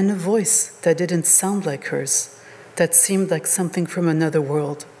 And in a voice that didn't sound like hers, that seemed like something from another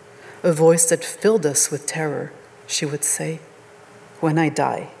world, a voice that filled us with terror, she would say, "When I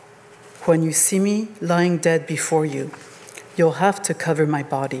die, when you see me lying dead before you, you'll have to cover my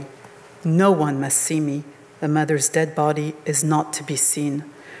body. No one must see me. A mother's dead body is not to be seen.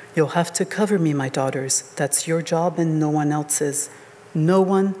 You'll have to cover me, my daughters. That's your job and no one else's. No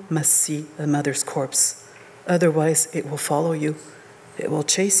one must see a mother's corpse. Otherwise, it will follow you. It will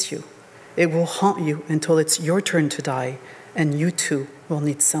chase you. It will haunt you until it's your turn to die, and you too will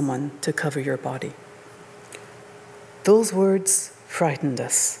need someone to cover your body." Those words frightened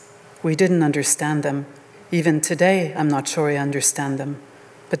us. We didn't understand them. Even today, I'm not sure I understand them,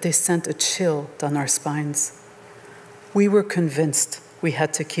 but they sent a chill down our spines. We were convinced we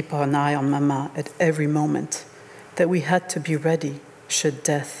had to keep an eye on Mama at every moment, that we had to be ready, should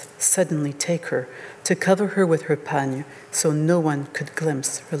death suddenly take her, to cover her with her pagne so no one could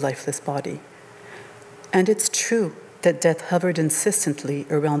glimpse her lifeless body. And it's true that death hovered insistently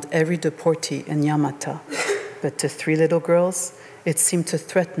around every deportee in Yamata, but to 3 little girls, it seemed to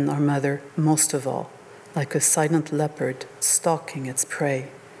threaten our mother most of all, like a silent leopard stalking its prey.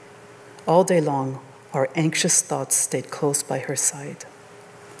 All day long, our anxious thoughts stayed close by her side.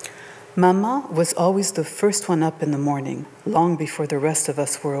 Mama was always the first one up in the morning, long before the rest of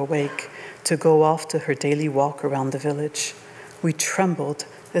us were awake, to go off to her daily walk around the village. We trembled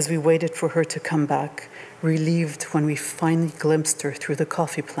as we waited for her to come back, relieved when we finally glimpsed her through the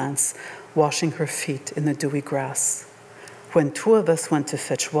coffee plants, washing her feet in the dewy grass. When 2 of us went to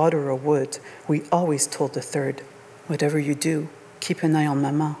fetch water or wood, we always told the third, "Whatever you do, keep an eye on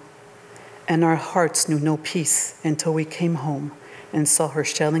Mama." And our hearts knew no peace until we came home and saw her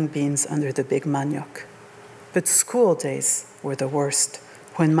shelling beans under the big manioc. But school days were the worst,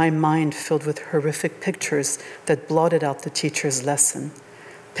 when my mind filled with horrific pictures that blotted out the teacher's lesson,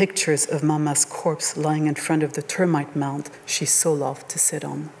 pictures of Mama's corpse lying in front of the termite mound she so loved to sit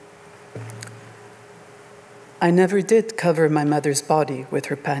on. I never did cover my mother's body with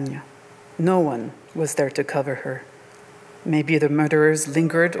her pagne. No one was there to cover her. Maybe the murderers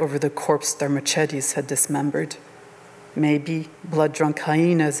lingered over the corpse their machetes had dismembered. Maybe blood-drunk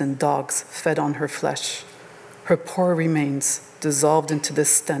hyenas and dogs fed on her flesh. Her poor remains dissolved into the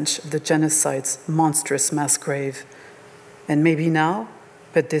stench of the genocide's monstrous mass grave. And maybe now,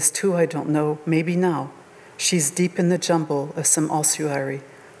 but this too I don't know, maybe now, she's deep in the jumble of some ossuary,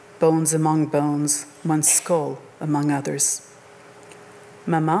 bones among bones, one skull among others.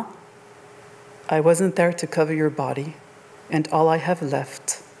 Mama, I wasn't there to cover your body, and all I have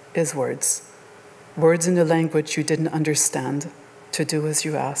left is words. Words in a language you didn't understand, to do as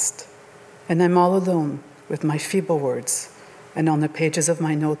you asked. And I'm all alone with my feeble words, and on the pages of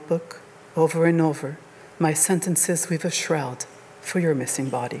my notebook, over and over, my sentences weave a shroud for your missing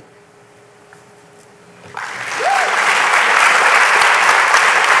body.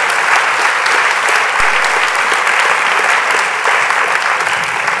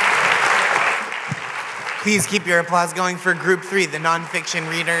 Please keep your applause going for Group 3, the nonfiction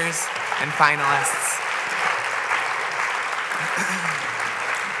readers and finalists.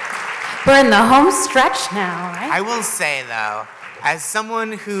 We're in the home stretch now, right? I will say, though, as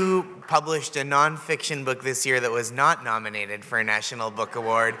someone who published a nonfiction book this year that was not nominated for a National Book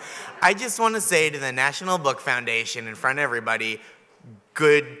Award, I just want to say to the National Book Foundation in front of everybody,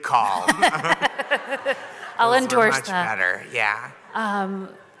 good call. I'll endorse much that. Better, yeah.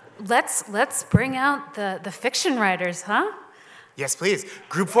 Let's bring out the fiction writers, huh? Yes, please.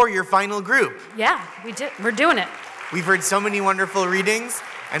 Group 4, your final group. Yeah, we're doing it. We've heard so many wonderful readings,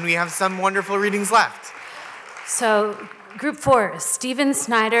 and we have some wonderful readings left. So, Group 4, Stephen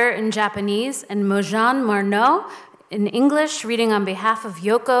Snyder in Japanese and Mojan Marneau in English, reading on behalf of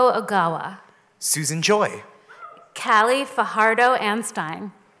Yoko Ogawa. Susan Choi. Callie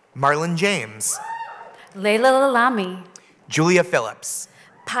Fajardo-Anstein. Marlon James. Leila Lalami. Julia Phillips.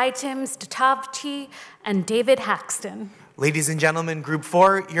 Paitim Statavchi and David Haxton. Ladies and gentlemen, Group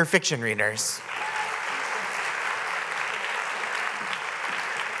 4, your fiction readers.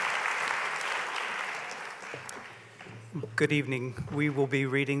 Good evening. We will be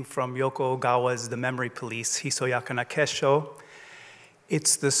reading from Yoko Ogawa's The Memory Police, Hisoyaka na Kesho.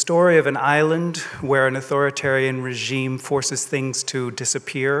 It's the story of an island where an authoritarian regime forces things to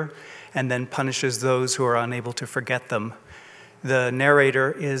disappear and then punishes those who are unable to forget them. The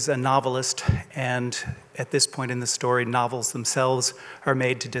narrator is a novelist, and at this point in the story, novels themselves are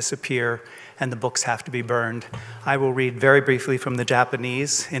made to disappear and the books have to be burned. I will read very briefly from the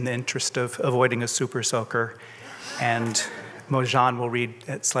Japanese in the interest of avoiding a super soaker, and Mojan will read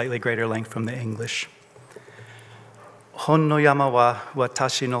at slightly greater length from the English. Hon no yama wa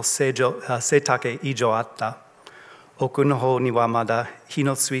watashi no seitake ijo atta. Oku no hou ni wa mada hi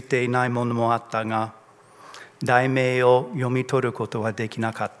no tsuite inai mono mo atta ga, daimei o yomitoru koto wa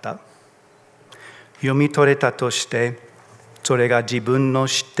dekinakatta. Yomitoreta to shite, それが自分の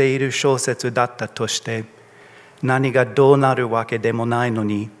知っている小説だったとして、何がどうなるわけでもないの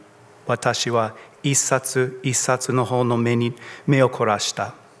に、私は一冊一冊の方の目を凝らし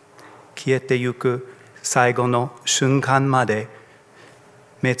た。消えてゆく最後の瞬間まで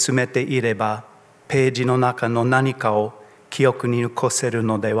見つめていれば、ページの中の何かを記憶に残せる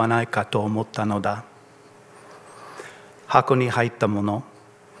のではないかと思ったのだ。箱に入ったもの、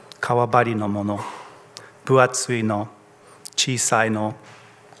革張りのもの、分厚いの、小さいの、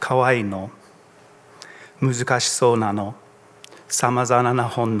可愛いの、難しそうなの、さまざまな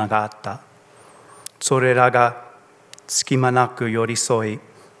本があった。それらが隙間なく寄り添い、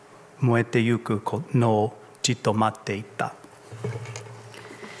燃えてゆくのをじっと待っていた。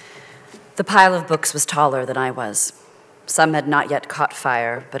The pile of books was taller than I was. Some had not yet caught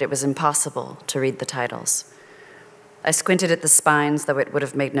fire, but it was impossible to read the titles. I squinted at the spines, though it would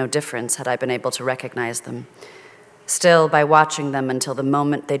have made no difference had I been able to recognize them. Still, by watching them until the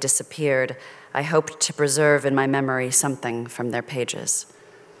moment they disappeared, I hoped to preserve in my memory something from their pages.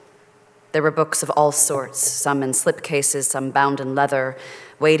 There were books of all sorts, some in slipcases, some bound in leather,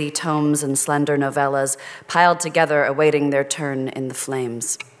 weighty tomes and slender novellas, piled together awaiting their turn in the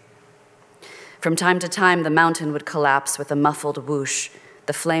flames. From time to time, the mountain would collapse with a muffled whoosh,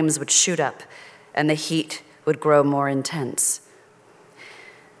 the flames would shoot up, and the heat would grow more intense.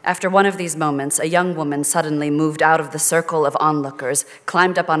 After one of these moments, a young woman suddenly moved out of the circle of onlookers,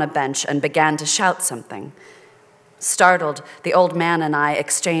 climbed up on a bench, and began to shout something. Startled, the old man and I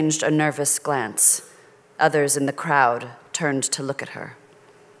exchanged a nervous glance. Others in the crowd turned to look at her.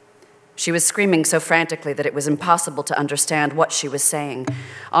 She was screaming so frantically that it was impossible to understand what she was saying.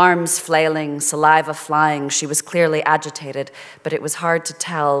 Arms flailing, saliva flying, she was clearly agitated, but it was hard to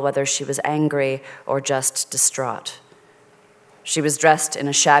tell whether she was angry or just distraught. She was dressed in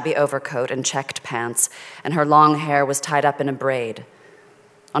a shabby overcoat and checked pants, and her long hair was tied up in a braid.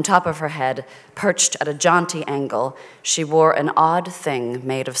 On top of her head, perched at a jaunty angle, she wore an odd thing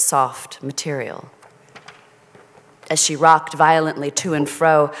made of soft material. As she rocked violently to and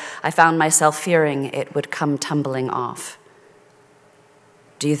fro, I found myself fearing it would come tumbling off.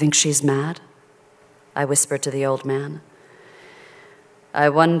 "Do you think she's mad?" I whispered to the old man. "I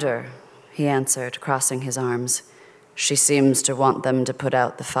wonder," he answered, crossing his arms. "She seems to want them to put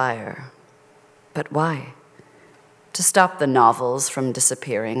out the fire. But why? To stop the novels from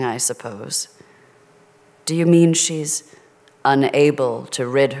disappearing, I suppose. Do you mean she's unable to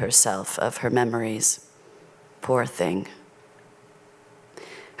rid herself of her memories? Poor thing."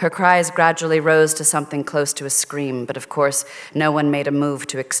 Her cries gradually rose to something close to a scream, but of course, no one made a move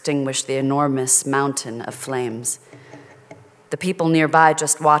to extinguish the enormous mountain of flames. The people nearby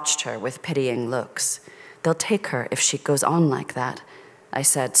just watched her with pitying looks. "They'll take her if she goes on like that," I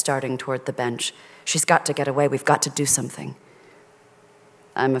said, starting toward the bench. "She's got to get away. We've got to do something."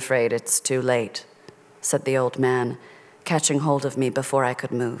 "I'm afraid it's too late," said the old man, catching hold of me before I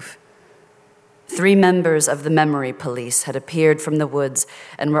could move. 3 members of the memory police had appeared from the woods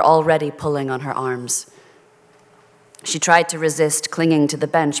and were already pulling on her arms. She tried to resist, clinging to the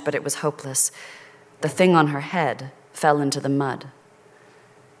bench, but it was hopeless. The thing on her head fell into the mud.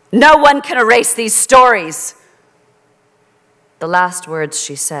 "No one can erase these stories!" The last words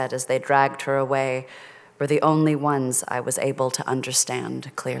she said as they dragged her away were the only ones I was able to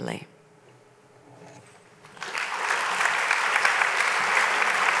understand clearly.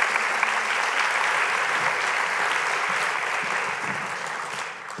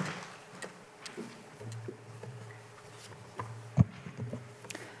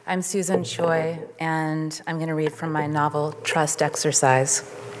 I'm Susan Choi, and I'm going to read from my novel, Trust Exercise.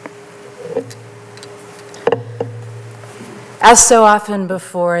 As so often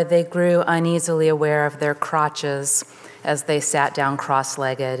before, they grew uneasily aware of their crotches as they sat down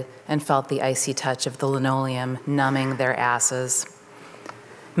cross-legged and felt the icy touch of the linoleum numbing their asses.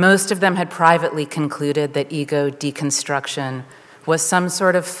 Most of them had privately concluded that ego deconstruction was some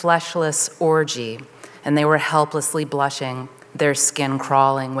sort of fleshless orgy, and they were helplessly blushing, their skin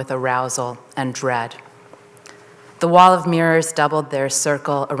crawling with arousal and dread. The wall of mirrors doubled their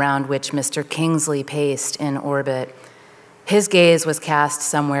circle around which Mr. Kingsley paced in orbit. His gaze was cast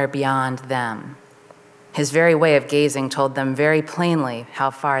somewhere beyond them. His very way of gazing told them very plainly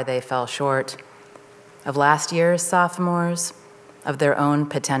how far they fell short of last year's sophomores, of their own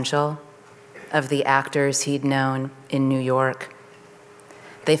potential, of the actors he'd known in New York.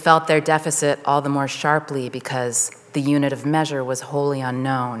 They felt their deficit all the more sharply because the unit of measure was wholly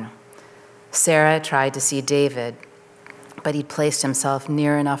unknown. Sarah tried to see David, but he'd placed himself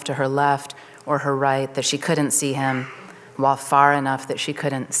near enough to her left or her right that she couldn't see him, while far enough that she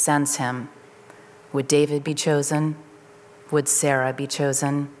couldn't sense him. Would David be chosen? Would Sarah be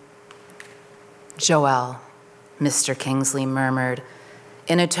chosen? "Joelle," Mr. Kingsley murmured,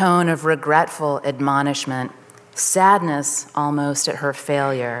 in a tone of regretful admonishment, sadness almost at her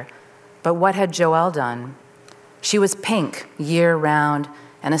failure. But what had Joelle done? She was pink year-round,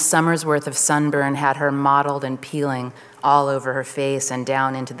 and a summer's worth of sunburn had her mottled and peeling all over her face and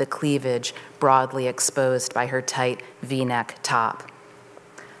down into the cleavage broadly exposed by her tight V-neck top.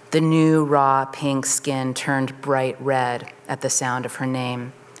 The new, raw, pink skin turned bright red at the sound of her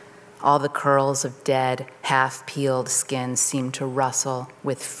name. All the curls of dead, half-peeled skin seemed to rustle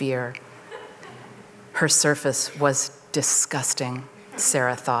with fear. Her surface was disgusting,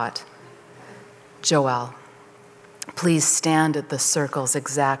 Sarah thought. Joelle, please stand at the circle's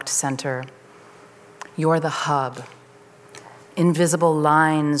exact center. You're the hub. Invisible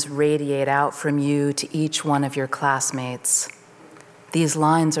lines radiate out from you to each one of your classmates. These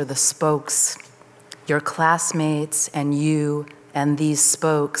lines are the spokes. Your classmates and you and these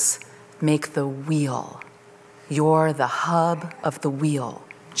spokes make the wheel. You're the hub of the wheel,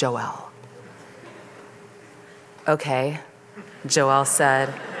 Joelle. Okay, Joelle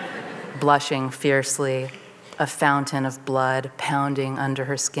said, blushing fiercely, a fountain of blood pounding under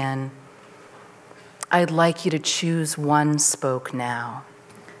her skin. I'd like you to choose one spoke now.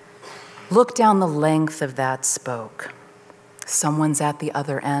 Look down the length of that spoke. Someone's at the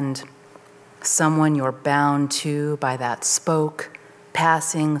other end. Someone you're bound to by that spoke,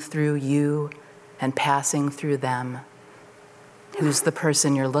 passing through you and passing through them. Who's the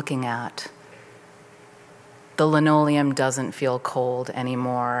person you're looking at? The linoleum doesn't feel cold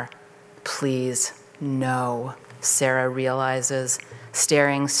anymore. Please, no, Sarah realizes,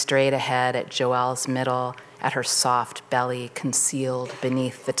 staring straight ahead at Joelle's middle, at her soft belly concealed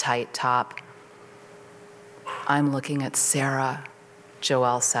beneath the tight top. I'm looking at Sarah,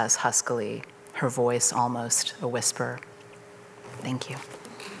 Joelle says huskily, her voice almost a whisper. Thank you.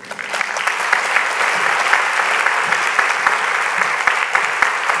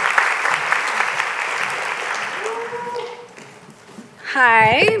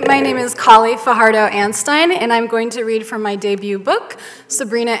 Hi, my name is Kali Fajardo-Anstein, and I'm going to read from my debut book,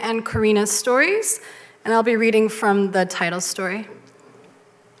 Sabrina and Karina's Stories, and I'll be reading from the title story.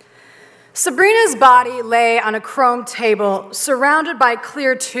 Sabrina's body lay on a chrome table surrounded by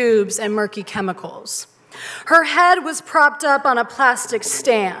clear tubes and murky chemicals. Her head was propped up on a plastic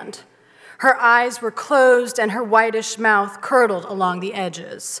stand. Her eyes were closed and her whitish mouth curdled along the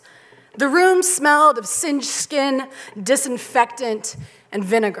edges. The room smelled of singed skin, disinfectant, and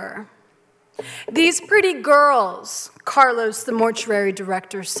vinegar. These pretty girls, Carlos, the mortuary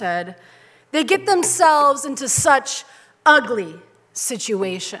director, said, they get themselves into such ugly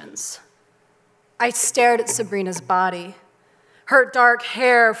situations. I stared at Sabrina's body, her dark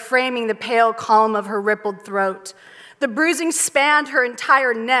hair framing the pale column of her rippled throat. The bruising spanned her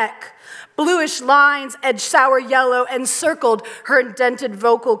entire neck. Bluish lines edged sour yellow and circled her indented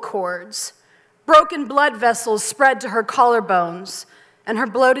vocal cords. Broken blood vessels spread to her collarbones, and her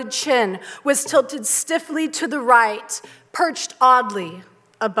bloated chin was tilted stiffly to the right, perched oddly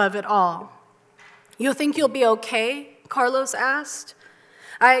above it all. You think you'll be okay? Carlos asked.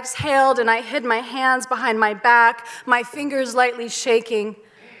 I exhaled and I hid my hands behind my back, my fingers lightly shaking.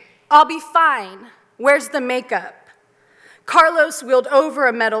 I'll be fine. Where's the makeup? Carlos wheeled over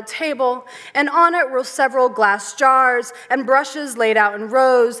a metal table, and on it were several glass jars and brushes laid out in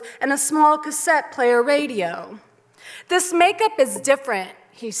rows and a small cassette player radio. This makeup is different,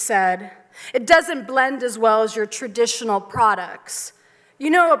 he said. It doesn't blend as well as your traditional products. You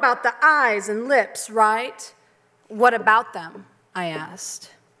know about the eyes and lips, right? What about them? I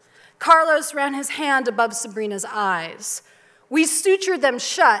asked. Carlos ran his hand above Sabrina's eyes. We sutured them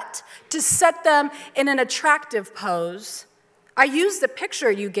shut to set them in an attractive pose. I used the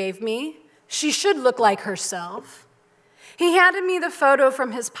picture you gave me. She should look like herself. He handed me the photo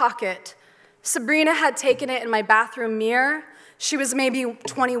from his pocket. Sabrina had taken it in my bathroom mirror. She was maybe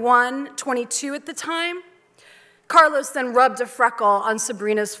 21, 22 at the time. Carlos then rubbed a freckle on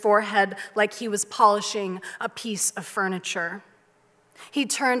Sabrina's forehead like he was polishing a piece of furniture. He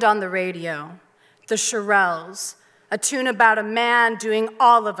turned on the radio, the Shirelles, a tune about a man doing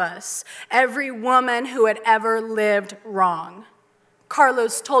all of us, every woman who had ever lived wrong.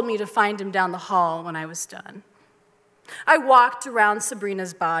 Carlos told me to find him down the hall when I was done. I walked around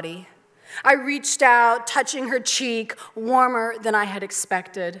Sabrina's body. I reached out, touching her cheek, warmer than I had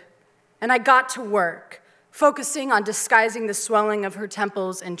expected. And I got to work, focusing on disguising the swelling of her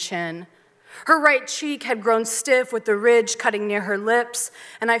temples and chin. Her right cheek had grown stiff with the ridge cutting near her lips,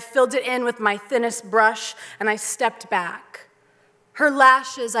 and I filled it in with my thinnest brush, and I stepped back. Her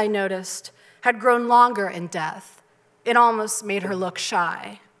lashes, I noticed, had grown longer in death. It almost made her look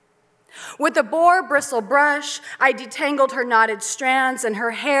shy. With a boar bristle brush, I detangled her knotted strands, and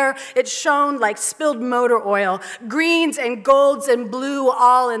her hair, it shone like spilled motor oil, greens and golds and blue,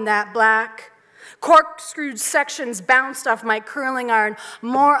 all in that black. Corkscrewed sections bounced off my curling iron,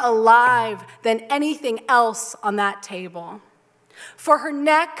 more alive than anything else on that table. For her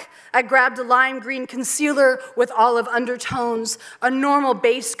neck, I grabbed a lime green concealer with olive undertones, a normal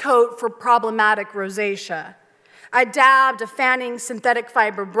base coat for problematic rosacea. I dabbed a fanning synthetic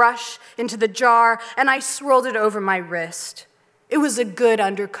fiber brush into the jar, and I swirled it over my wrist. It was a good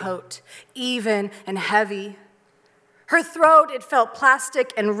undercoat, even and heavy. Her throat, it felt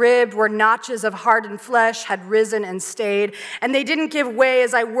plastic and ribbed where notches of hardened flesh had risen and stayed, and they didn't give way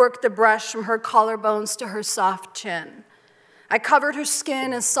as I worked the brush from her collarbones to her soft chin. I covered her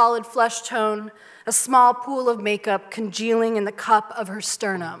skin in solid flesh tone, a small pool of makeup congealing in the cup of her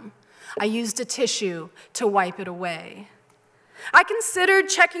sternum. I used a tissue to wipe it away. I considered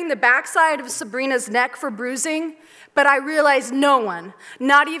checking the backside of Sabrina's neck for bruising, but I realized no one,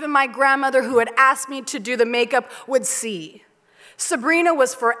 not even my grandmother who had asked me to do the makeup, would see. Sabrina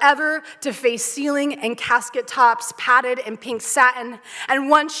was forever to face ceiling and casket tops padded in pink satin, and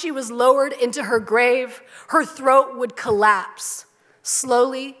once she was lowered into her grave, her throat would collapse,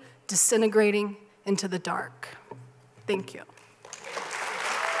 slowly disintegrating into the dark. Thank you.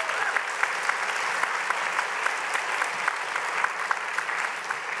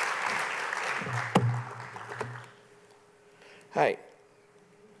 Hi,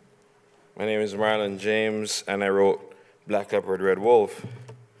 my name is Marlon James, and I wrote Black Leopard, Red Wolf.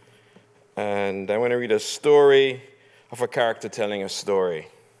 And I want to read a story of a character telling a story.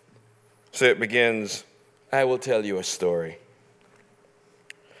 So it begins, I will tell you a story.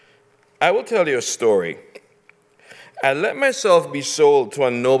 I will tell you a story. I let myself be sold to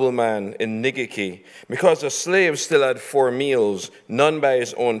a nobleman in Nigiki because a slave still had 4 meals, none by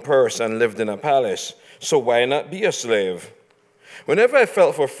his own purse, and lived in a palace. So why not be a slave? Whenever I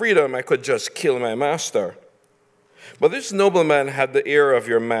felt for freedom, I could just kill my master. But this nobleman had the ear of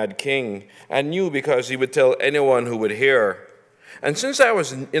your mad king, and knew because he would tell anyone who would hear. And since I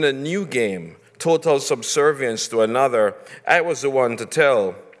was in a new game, total subservience to another, I was the one to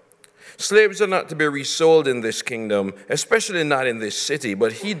tell. Slaves are not to be resold in this kingdom, especially not in this city,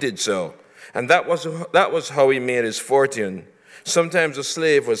 but he did so. And that was how he made his fortune. Sometimes a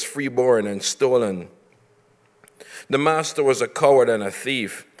slave was freeborn and stolen. The master was a coward and a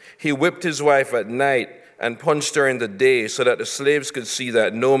thief. He whipped his wife at night and punched her in the day so that the slaves could see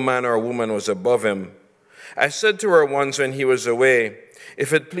that no man or woman was above him. I said to her once when he was away,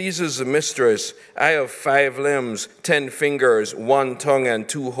 if it pleases the mistress, I have 5 limbs, 10 fingers, 1 tongue, and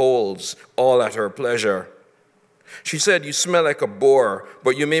 2 holes, all at her pleasure. She said, you smell like a boar,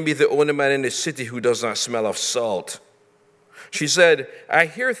 but you may be the only man in the city who does not smell of salt. She said, I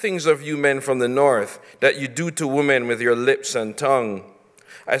hear things of you men from the north, that you do to women with your lips and tongue.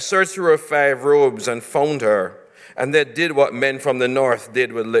 I searched through her 5 robes and found her, and they did what men from the north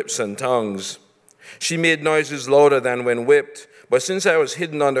did with lips and tongues. She made noises louder than when whipped, but since I was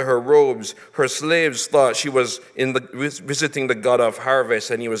hidden under her robes, her slaves thought she was visiting the god of harvest,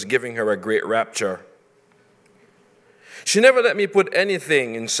 and he was giving her a great rapture. She never let me put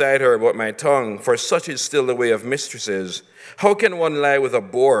anything inside her but my tongue, for such is still the way of mistresses. How can one lie with a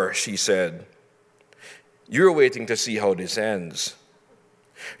boar, she said. You're waiting to see how this ends.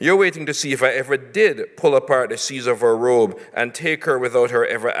 You're waiting to see if I ever did pull apart the seams of her robe and take her without her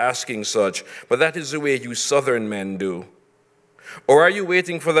ever asking such, but that is the way you southern men do. Or are you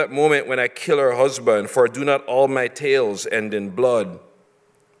waiting for that moment when I kill her husband, for do not all my tales end in blood?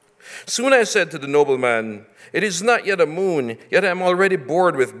 Soon I said to the nobleman, it is not yet a moon, yet I am already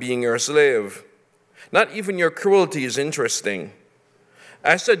bored with being your slave. Not even your cruelty is interesting.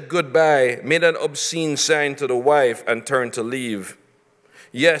 I said goodbye, made an obscene sign to the wife, and turned to leave.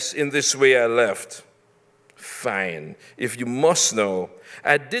 Yes, in this way I left. Fine, if you must know,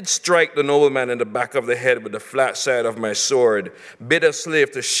 I did strike the nobleman in the back of the head with the flat side of my sword, bid a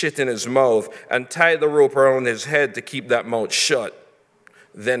slave to shit in his mouth, and tied the rope around his head to keep that mouth shut.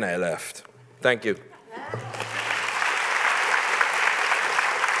 Then I left. Thank you.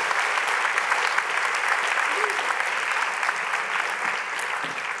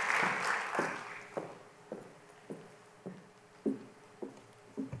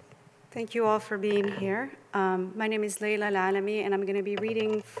 Thank you all for being here. My name is Leila Al-Alami, and I'm going to be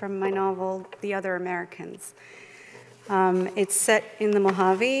reading from my novel, The Other Americans. It's set in the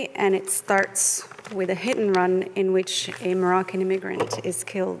Mojave, and it starts with a hit and run in which a Moroccan immigrant is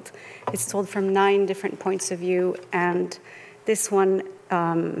killed. It's told from 9 different points of view, and this one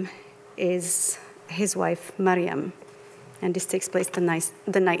is his wife, Mariam, and this takes place the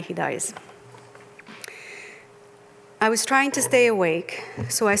night he dies. I was trying to stay awake,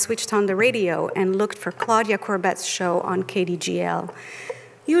 so I switched on the radio and looked for Claudia Corbet's show on KDGL.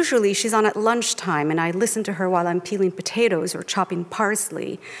 Usually she's on at lunchtime and I listen to her while I'm peeling potatoes or chopping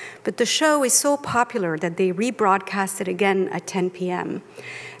parsley. But the show is so popular that they rebroadcast it again at 10 p.m.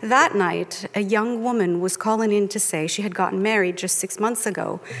 That night, a young woman was calling in to say she had gotten married just 6 months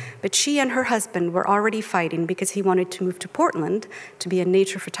ago, but she and her husband were already fighting because he wanted to move to Portland to be a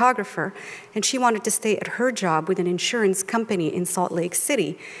nature photographer, and she wanted to stay at her job with an insurance company in Salt Lake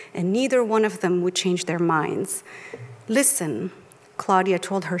City, and neither one of them would change their minds. Listen, Claudia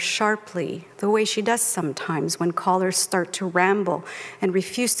told her sharply, the way she does sometimes when callers start to ramble and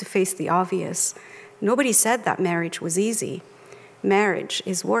refuse to face the obvious. Nobody said that marriage was easy. Marriage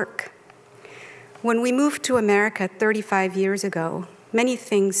is work. When we moved to America 35 years ago, many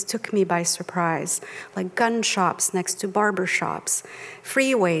things took me by surprise, like gun shops next to barber shops,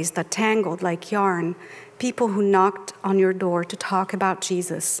 freeways that tangled like yarn, people who knocked on your door to talk about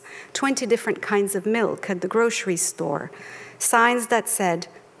Jesus, 20 different kinds of milk at the grocery store, signs that said,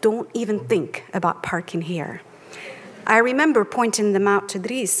 "Don't even think about parking here." I remember pointing them out to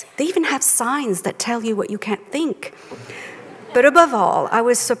Dries. They even have signs that tell you what you can't think. But above all, I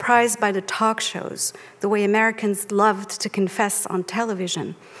was surprised by the talk shows, the way Americans loved to confess on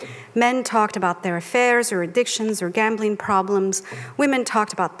television. Men talked about their affairs or addictions or gambling problems. Women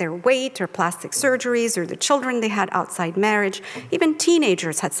talked about their weight or plastic surgeries or the children they had outside marriage. Even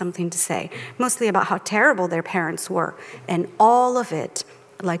teenagers had something to say, mostly about how terrible their parents were, and all of it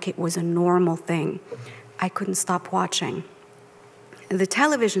like it was a normal thing. I couldn't stop watching. The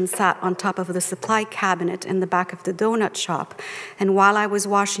television sat on top of the supply cabinet in the back of the donut shop, and while I was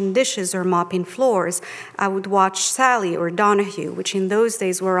washing dishes or mopping floors, I would watch Sally or Donahue, which in those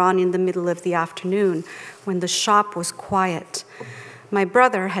days were on in the middle of the afternoon, when the shop was quiet. My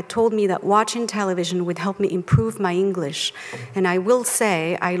brother had told me that watching television would help me improve my English, and I will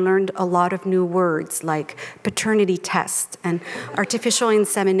say I learned a lot of new words like paternity test and artificial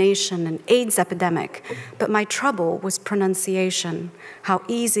insemination and AIDS epidemic, but my trouble was pronunciation, how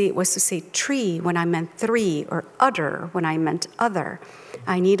easy it was to say tree when I meant three or udder when I meant other.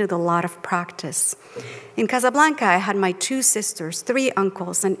 I needed a lot of practice. In Casablanca, I had my 2 sisters, 3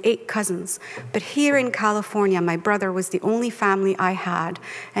 uncles, and 8 cousins. But here in California, my brother was the only family I had,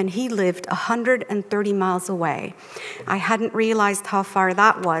 and he lived 130 miles away. I hadn't realized how far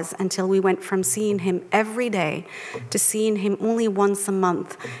that was until we went from seeing him every day to seeing him only once a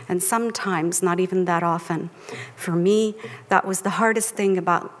month, and sometimes not even that often. For me, that was the hardest thing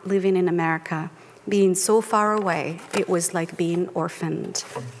about living in America. Being so far away, it was like being orphaned.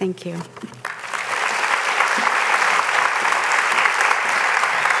 Thank you.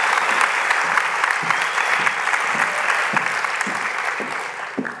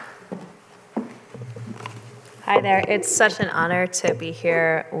 Hi there. It's such an honor to be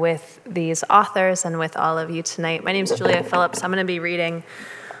here with these authors and with all of you tonight. My name is Julia Phillips. I'm going to be reading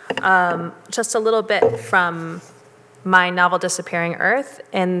just a little bit from my novel, Disappearing Earth.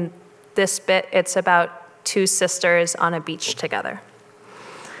 In this bit, it's about 2 sisters on a beach together.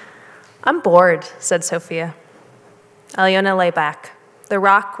 "I'm bored," said Sophia. Alyona lay back. The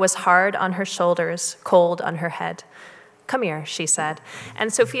rock was hard on her shoulders, cold on her head. "Come here," she said,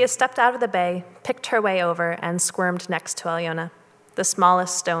 and Sophia stepped out of the bay, picked her way over, and squirmed next to Alyona. The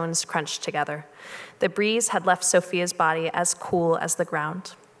smallest stones crunched together. The breeze had left Sophia's body as cool as the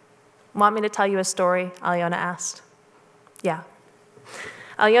ground. "Want me to tell you a story?" Alyona asked. "Yeah."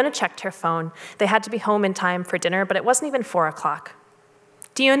 Alyona checked her phone. They had to be home in time for dinner, but it wasn't even 4 o'clock.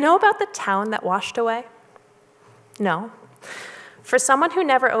 "Do you know about the town that washed away?" "No." For someone who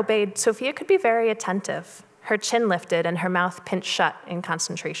never obeyed, Sophia could be very attentive. Her chin lifted and her mouth pinched shut in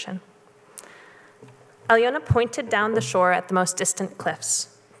concentration. Alyona pointed down the shore at the most distant cliffs.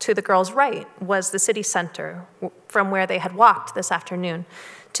 To the girl's right was the city center, from where they had walked this afternoon.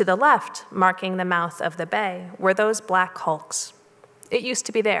 To the left, marking the mouth of the bay, were those black hulks. It used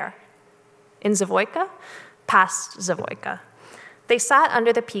to be there. In Zavoyka? Past Zavoyka. They sat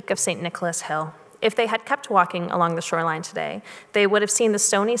under the peak of St. Nicholas Hill. If they had kept walking along the shoreline today, they would have seen the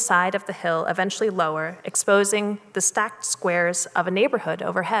stony side of the hill eventually lower, exposing the stacked squares of a neighborhood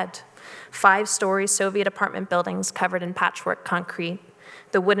overhead. 5-story Soviet apartment buildings covered in patchwork concrete,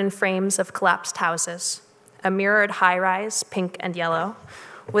 the wooden frames of collapsed houses, a mirrored high-rise, pink and yellow,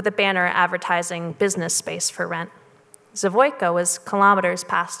 with a banner advertising business space for rent. Zavoyka was kilometers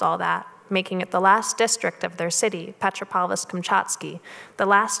past all that, making it the last district of their city, Petropavlovsk-Kamchatsky, the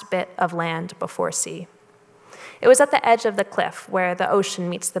last bit of land before sea. It was at the edge of the cliff where the ocean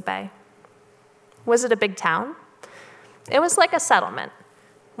meets the bay. Was it a big town? It was like a settlement,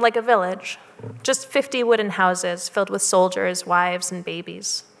 like a village, just 50 wooden houses filled with soldiers, wives, and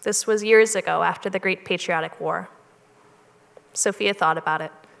babies. This was years ago after the Great Patriotic War. Sophia thought about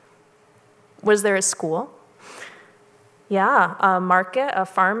it. Was there a school? Yeah, a market, a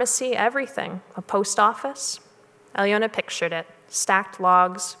pharmacy, everything. A post office. Alyona pictured it. Stacked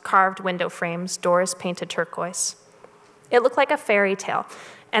logs, carved window frames, doors painted turquoise. It looked like a fairy tale.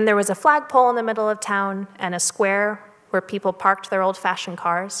 And there was a flagpole in the middle of town and a square where people parked their old-fashioned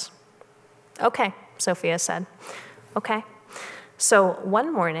cars. Okay, Sophia said. Okay. So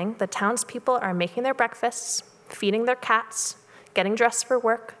one morning, the townspeople are making their breakfasts, feeding their cats, getting dressed for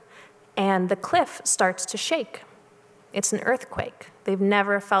work, and the cliff starts to shake. It's an earthquake. They've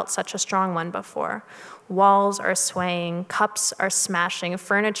never felt such a strong one before. Walls are swaying, cups are smashing,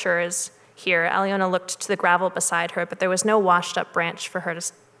 furniture is here. Alyona looked to the gravel beside her, but there was no washed-up branch for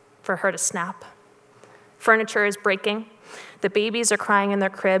her to snap. Furniture is breaking. The babies are crying in their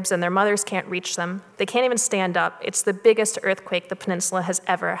cribs, and their mothers can't reach them. They can't even stand up. It's the biggest earthquake the peninsula has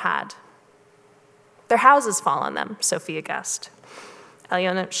ever had. Their houses fall on them, Sophia guessed.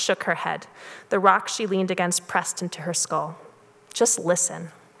 Alyona shook her head. The rock she leaned against pressed into her skull. Just listen.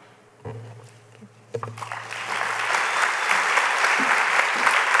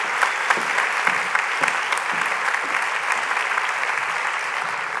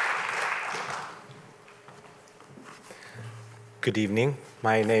 Good evening.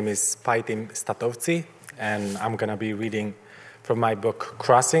 My name is Paitim Statovci, and I'm going to be reading from my book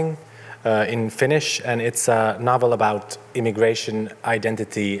Crossing in Finnish, and it's a novel about immigration,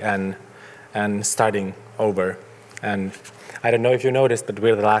 identity, and starting over. And I don't know if you noticed, but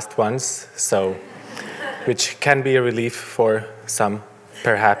we're the last ones, so which can be a relief for some,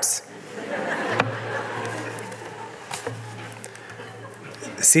 perhaps.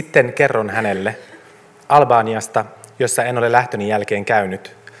 Sitten kerron hänelle Albaniasta, jossa en ole lähtöni jälkeen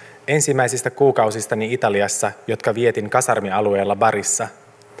käynyt. Ensimmäisistä kuukausistani Italiassa, jotka vietin kasarmialueella barissa.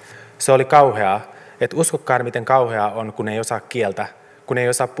 Se oli kauheaa, et uskokaan miten kauheaa on, kun ei osaa kieltä, kun ei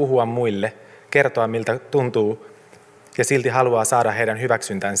osaa puhua muille, kertoa miltä tuntuu ja silti haluaa saada heidän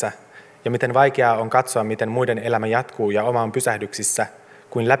hyväksyntänsä. Ja miten vaikeaa on katsoa, miten muiden elämä jatkuu ja oma on pysähdyksissä,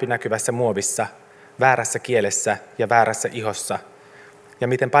 kuin läpinäkyvässä muovissa, väärässä kielessä ja väärässä ihossa. Ja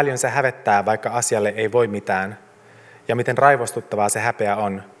miten paljon se hävettää, vaikka asialle ei voi mitään. Ja miten raivostuttavaa se häpeä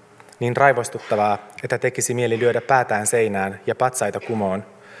on. Niin raivostuttavaa, että tekisi mieli lyödä päätään seinään ja patsaita kumoon.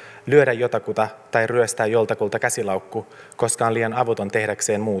 Lyödä jotakuta tai ryöstää joltakulta käsilaukku, koska on liian avuton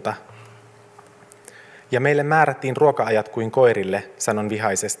tehdäkseen muuta. Ja meille määrättiin ruoka-ajat kuin koirille, sanon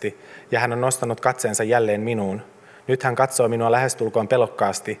vihaisesti, ja hän on nostanut katseensa jälleen minuun. Nyt hän katsoo minua lähestulkoon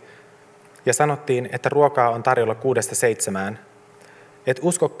pelokkaasti. Ja sanottiin, että ruokaa on tarjolla 6–7. Et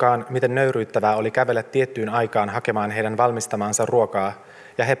uskokkaan, miten nöyryyttävää oli kävellä tiettyyn aikaan hakemaan heidän valmistamaansa ruokaa,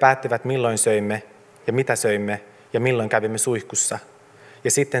 ja he päättivät milloin söimme, ja mitä söimme, ja milloin kävimme suihkussa.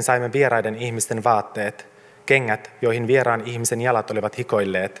 Ja sitten saimme vieraiden ihmisten vaatteet, kengät, joihin vieraan ihmisen jalat olivat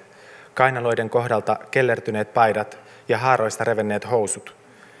hikoilleet, kainaloiden kohdalta kellertyneet paidat ja haaroista revenneet housut.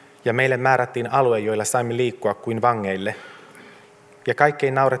 Ja meille määrättiin alue, joilla saimme liikkua kuin vangeille. Ja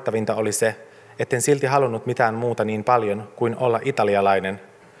kaikkein naurettavinta oli se, etten silti halunnut mitään muuta niin paljon kuin olla italialainen.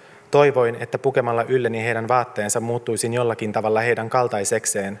 Toivoin, että pukemalla ylleni heidän vaatteensa muuttuisin jollakin tavalla heidän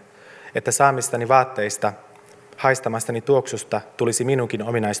kaltaisekseen, että saamistani vaatteista, haistamastani tuoksusta tulisi minunkin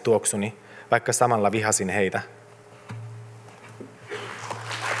ominaistuoksuni, vaikka samalla vihasin heitä.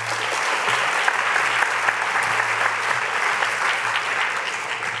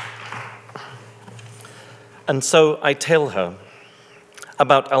 And so I tell her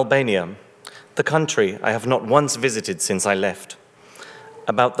about Albania, the country I have not once visited since I left,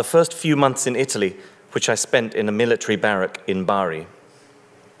 about the first few months in Italy, which I spent in a military barrack in Bari.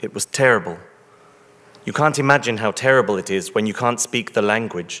 It was terrible. You can't imagine how terrible it is when you can't speak the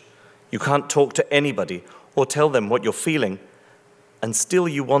language. You can't talk to anybody or tell them what you're feeling, and still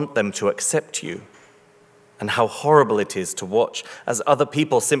you want them to accept you. And how horrible it is to watch as other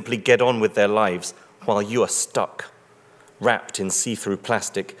people simply get on with their lives while you are stuck, wrapped in see-through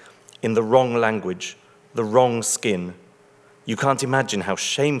plastic, in the wrong language, the wrong skin. You can't imagine how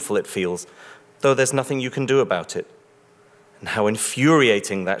shameful it feels, though there's nothing you can do about it. And how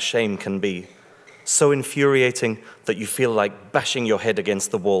infuriating that shame can be. So infuriating that you feel like bashing your head against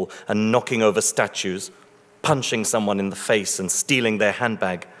the wall and knocking over statues, punching someone in the face and stealing their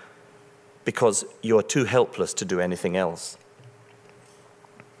handbag, because you are too helpless to do anything else.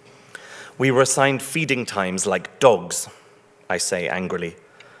 We were assigned feeding times like dogs, I say angrily,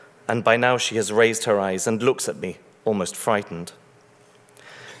 and by now she has raised her eyes and looks at me, almost frightened.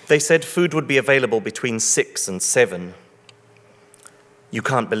 They said food would be available between 6 and 7. You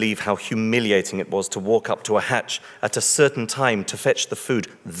can't believe how humiliating it was to walk up to a hatch at a certain time to fetch the food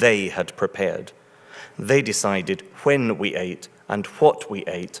they had prepared. They decided when we ate and what we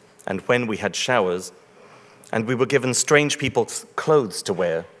ate and when we had showers. And we were given strange people's clothes to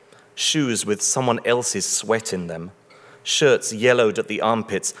wear, shoes with someone else's sweat in them, shirts yellowed at the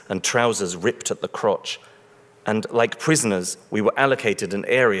armpits and trousers ripped at the crotch. And like prisoners, we were allocated an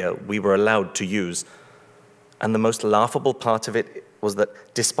area we were allowed to use. And the most laughable part of it was that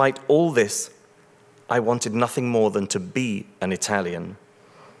despite all this, I wanted nothing more than to be an Italian.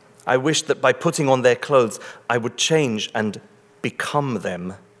 I wished that by putting on their clothes, I would change and become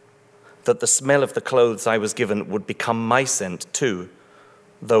them, that the smell of the clothes I was given would become my scent too,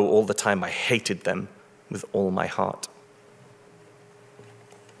 though all the time I hated them with all my heart.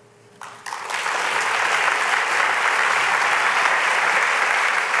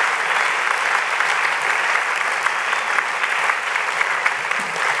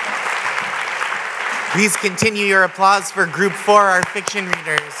 Please continue your applause for Group 4, our fiction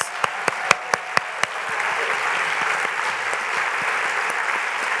readers.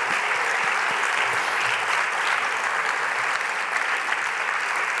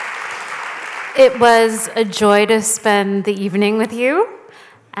 It was a joy to spend the evening with you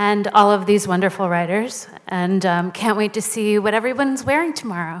and all of these wonderful writers, and can't wait to see what everyone's wearing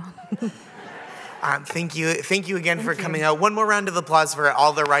tomorrow. Thank you again for coming out. One more round of applause for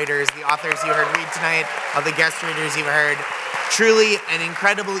all the writers, the authors you heard read tonight, all the guest readers you've heard. Truly an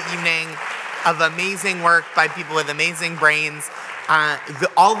incredible evening of amazing work by people with amazing brains.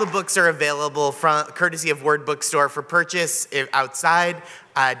 All the books are available from courtesy of Word Bookstore for purchase outside.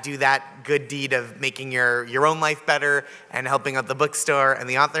 Do that good deed of making your own life better and helping out the bookstore and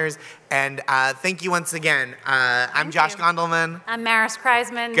the authors. And thank you once again. I'm Josh Gondelman. I'm Maris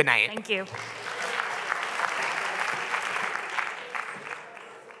Kreizman. Good night. Thank you.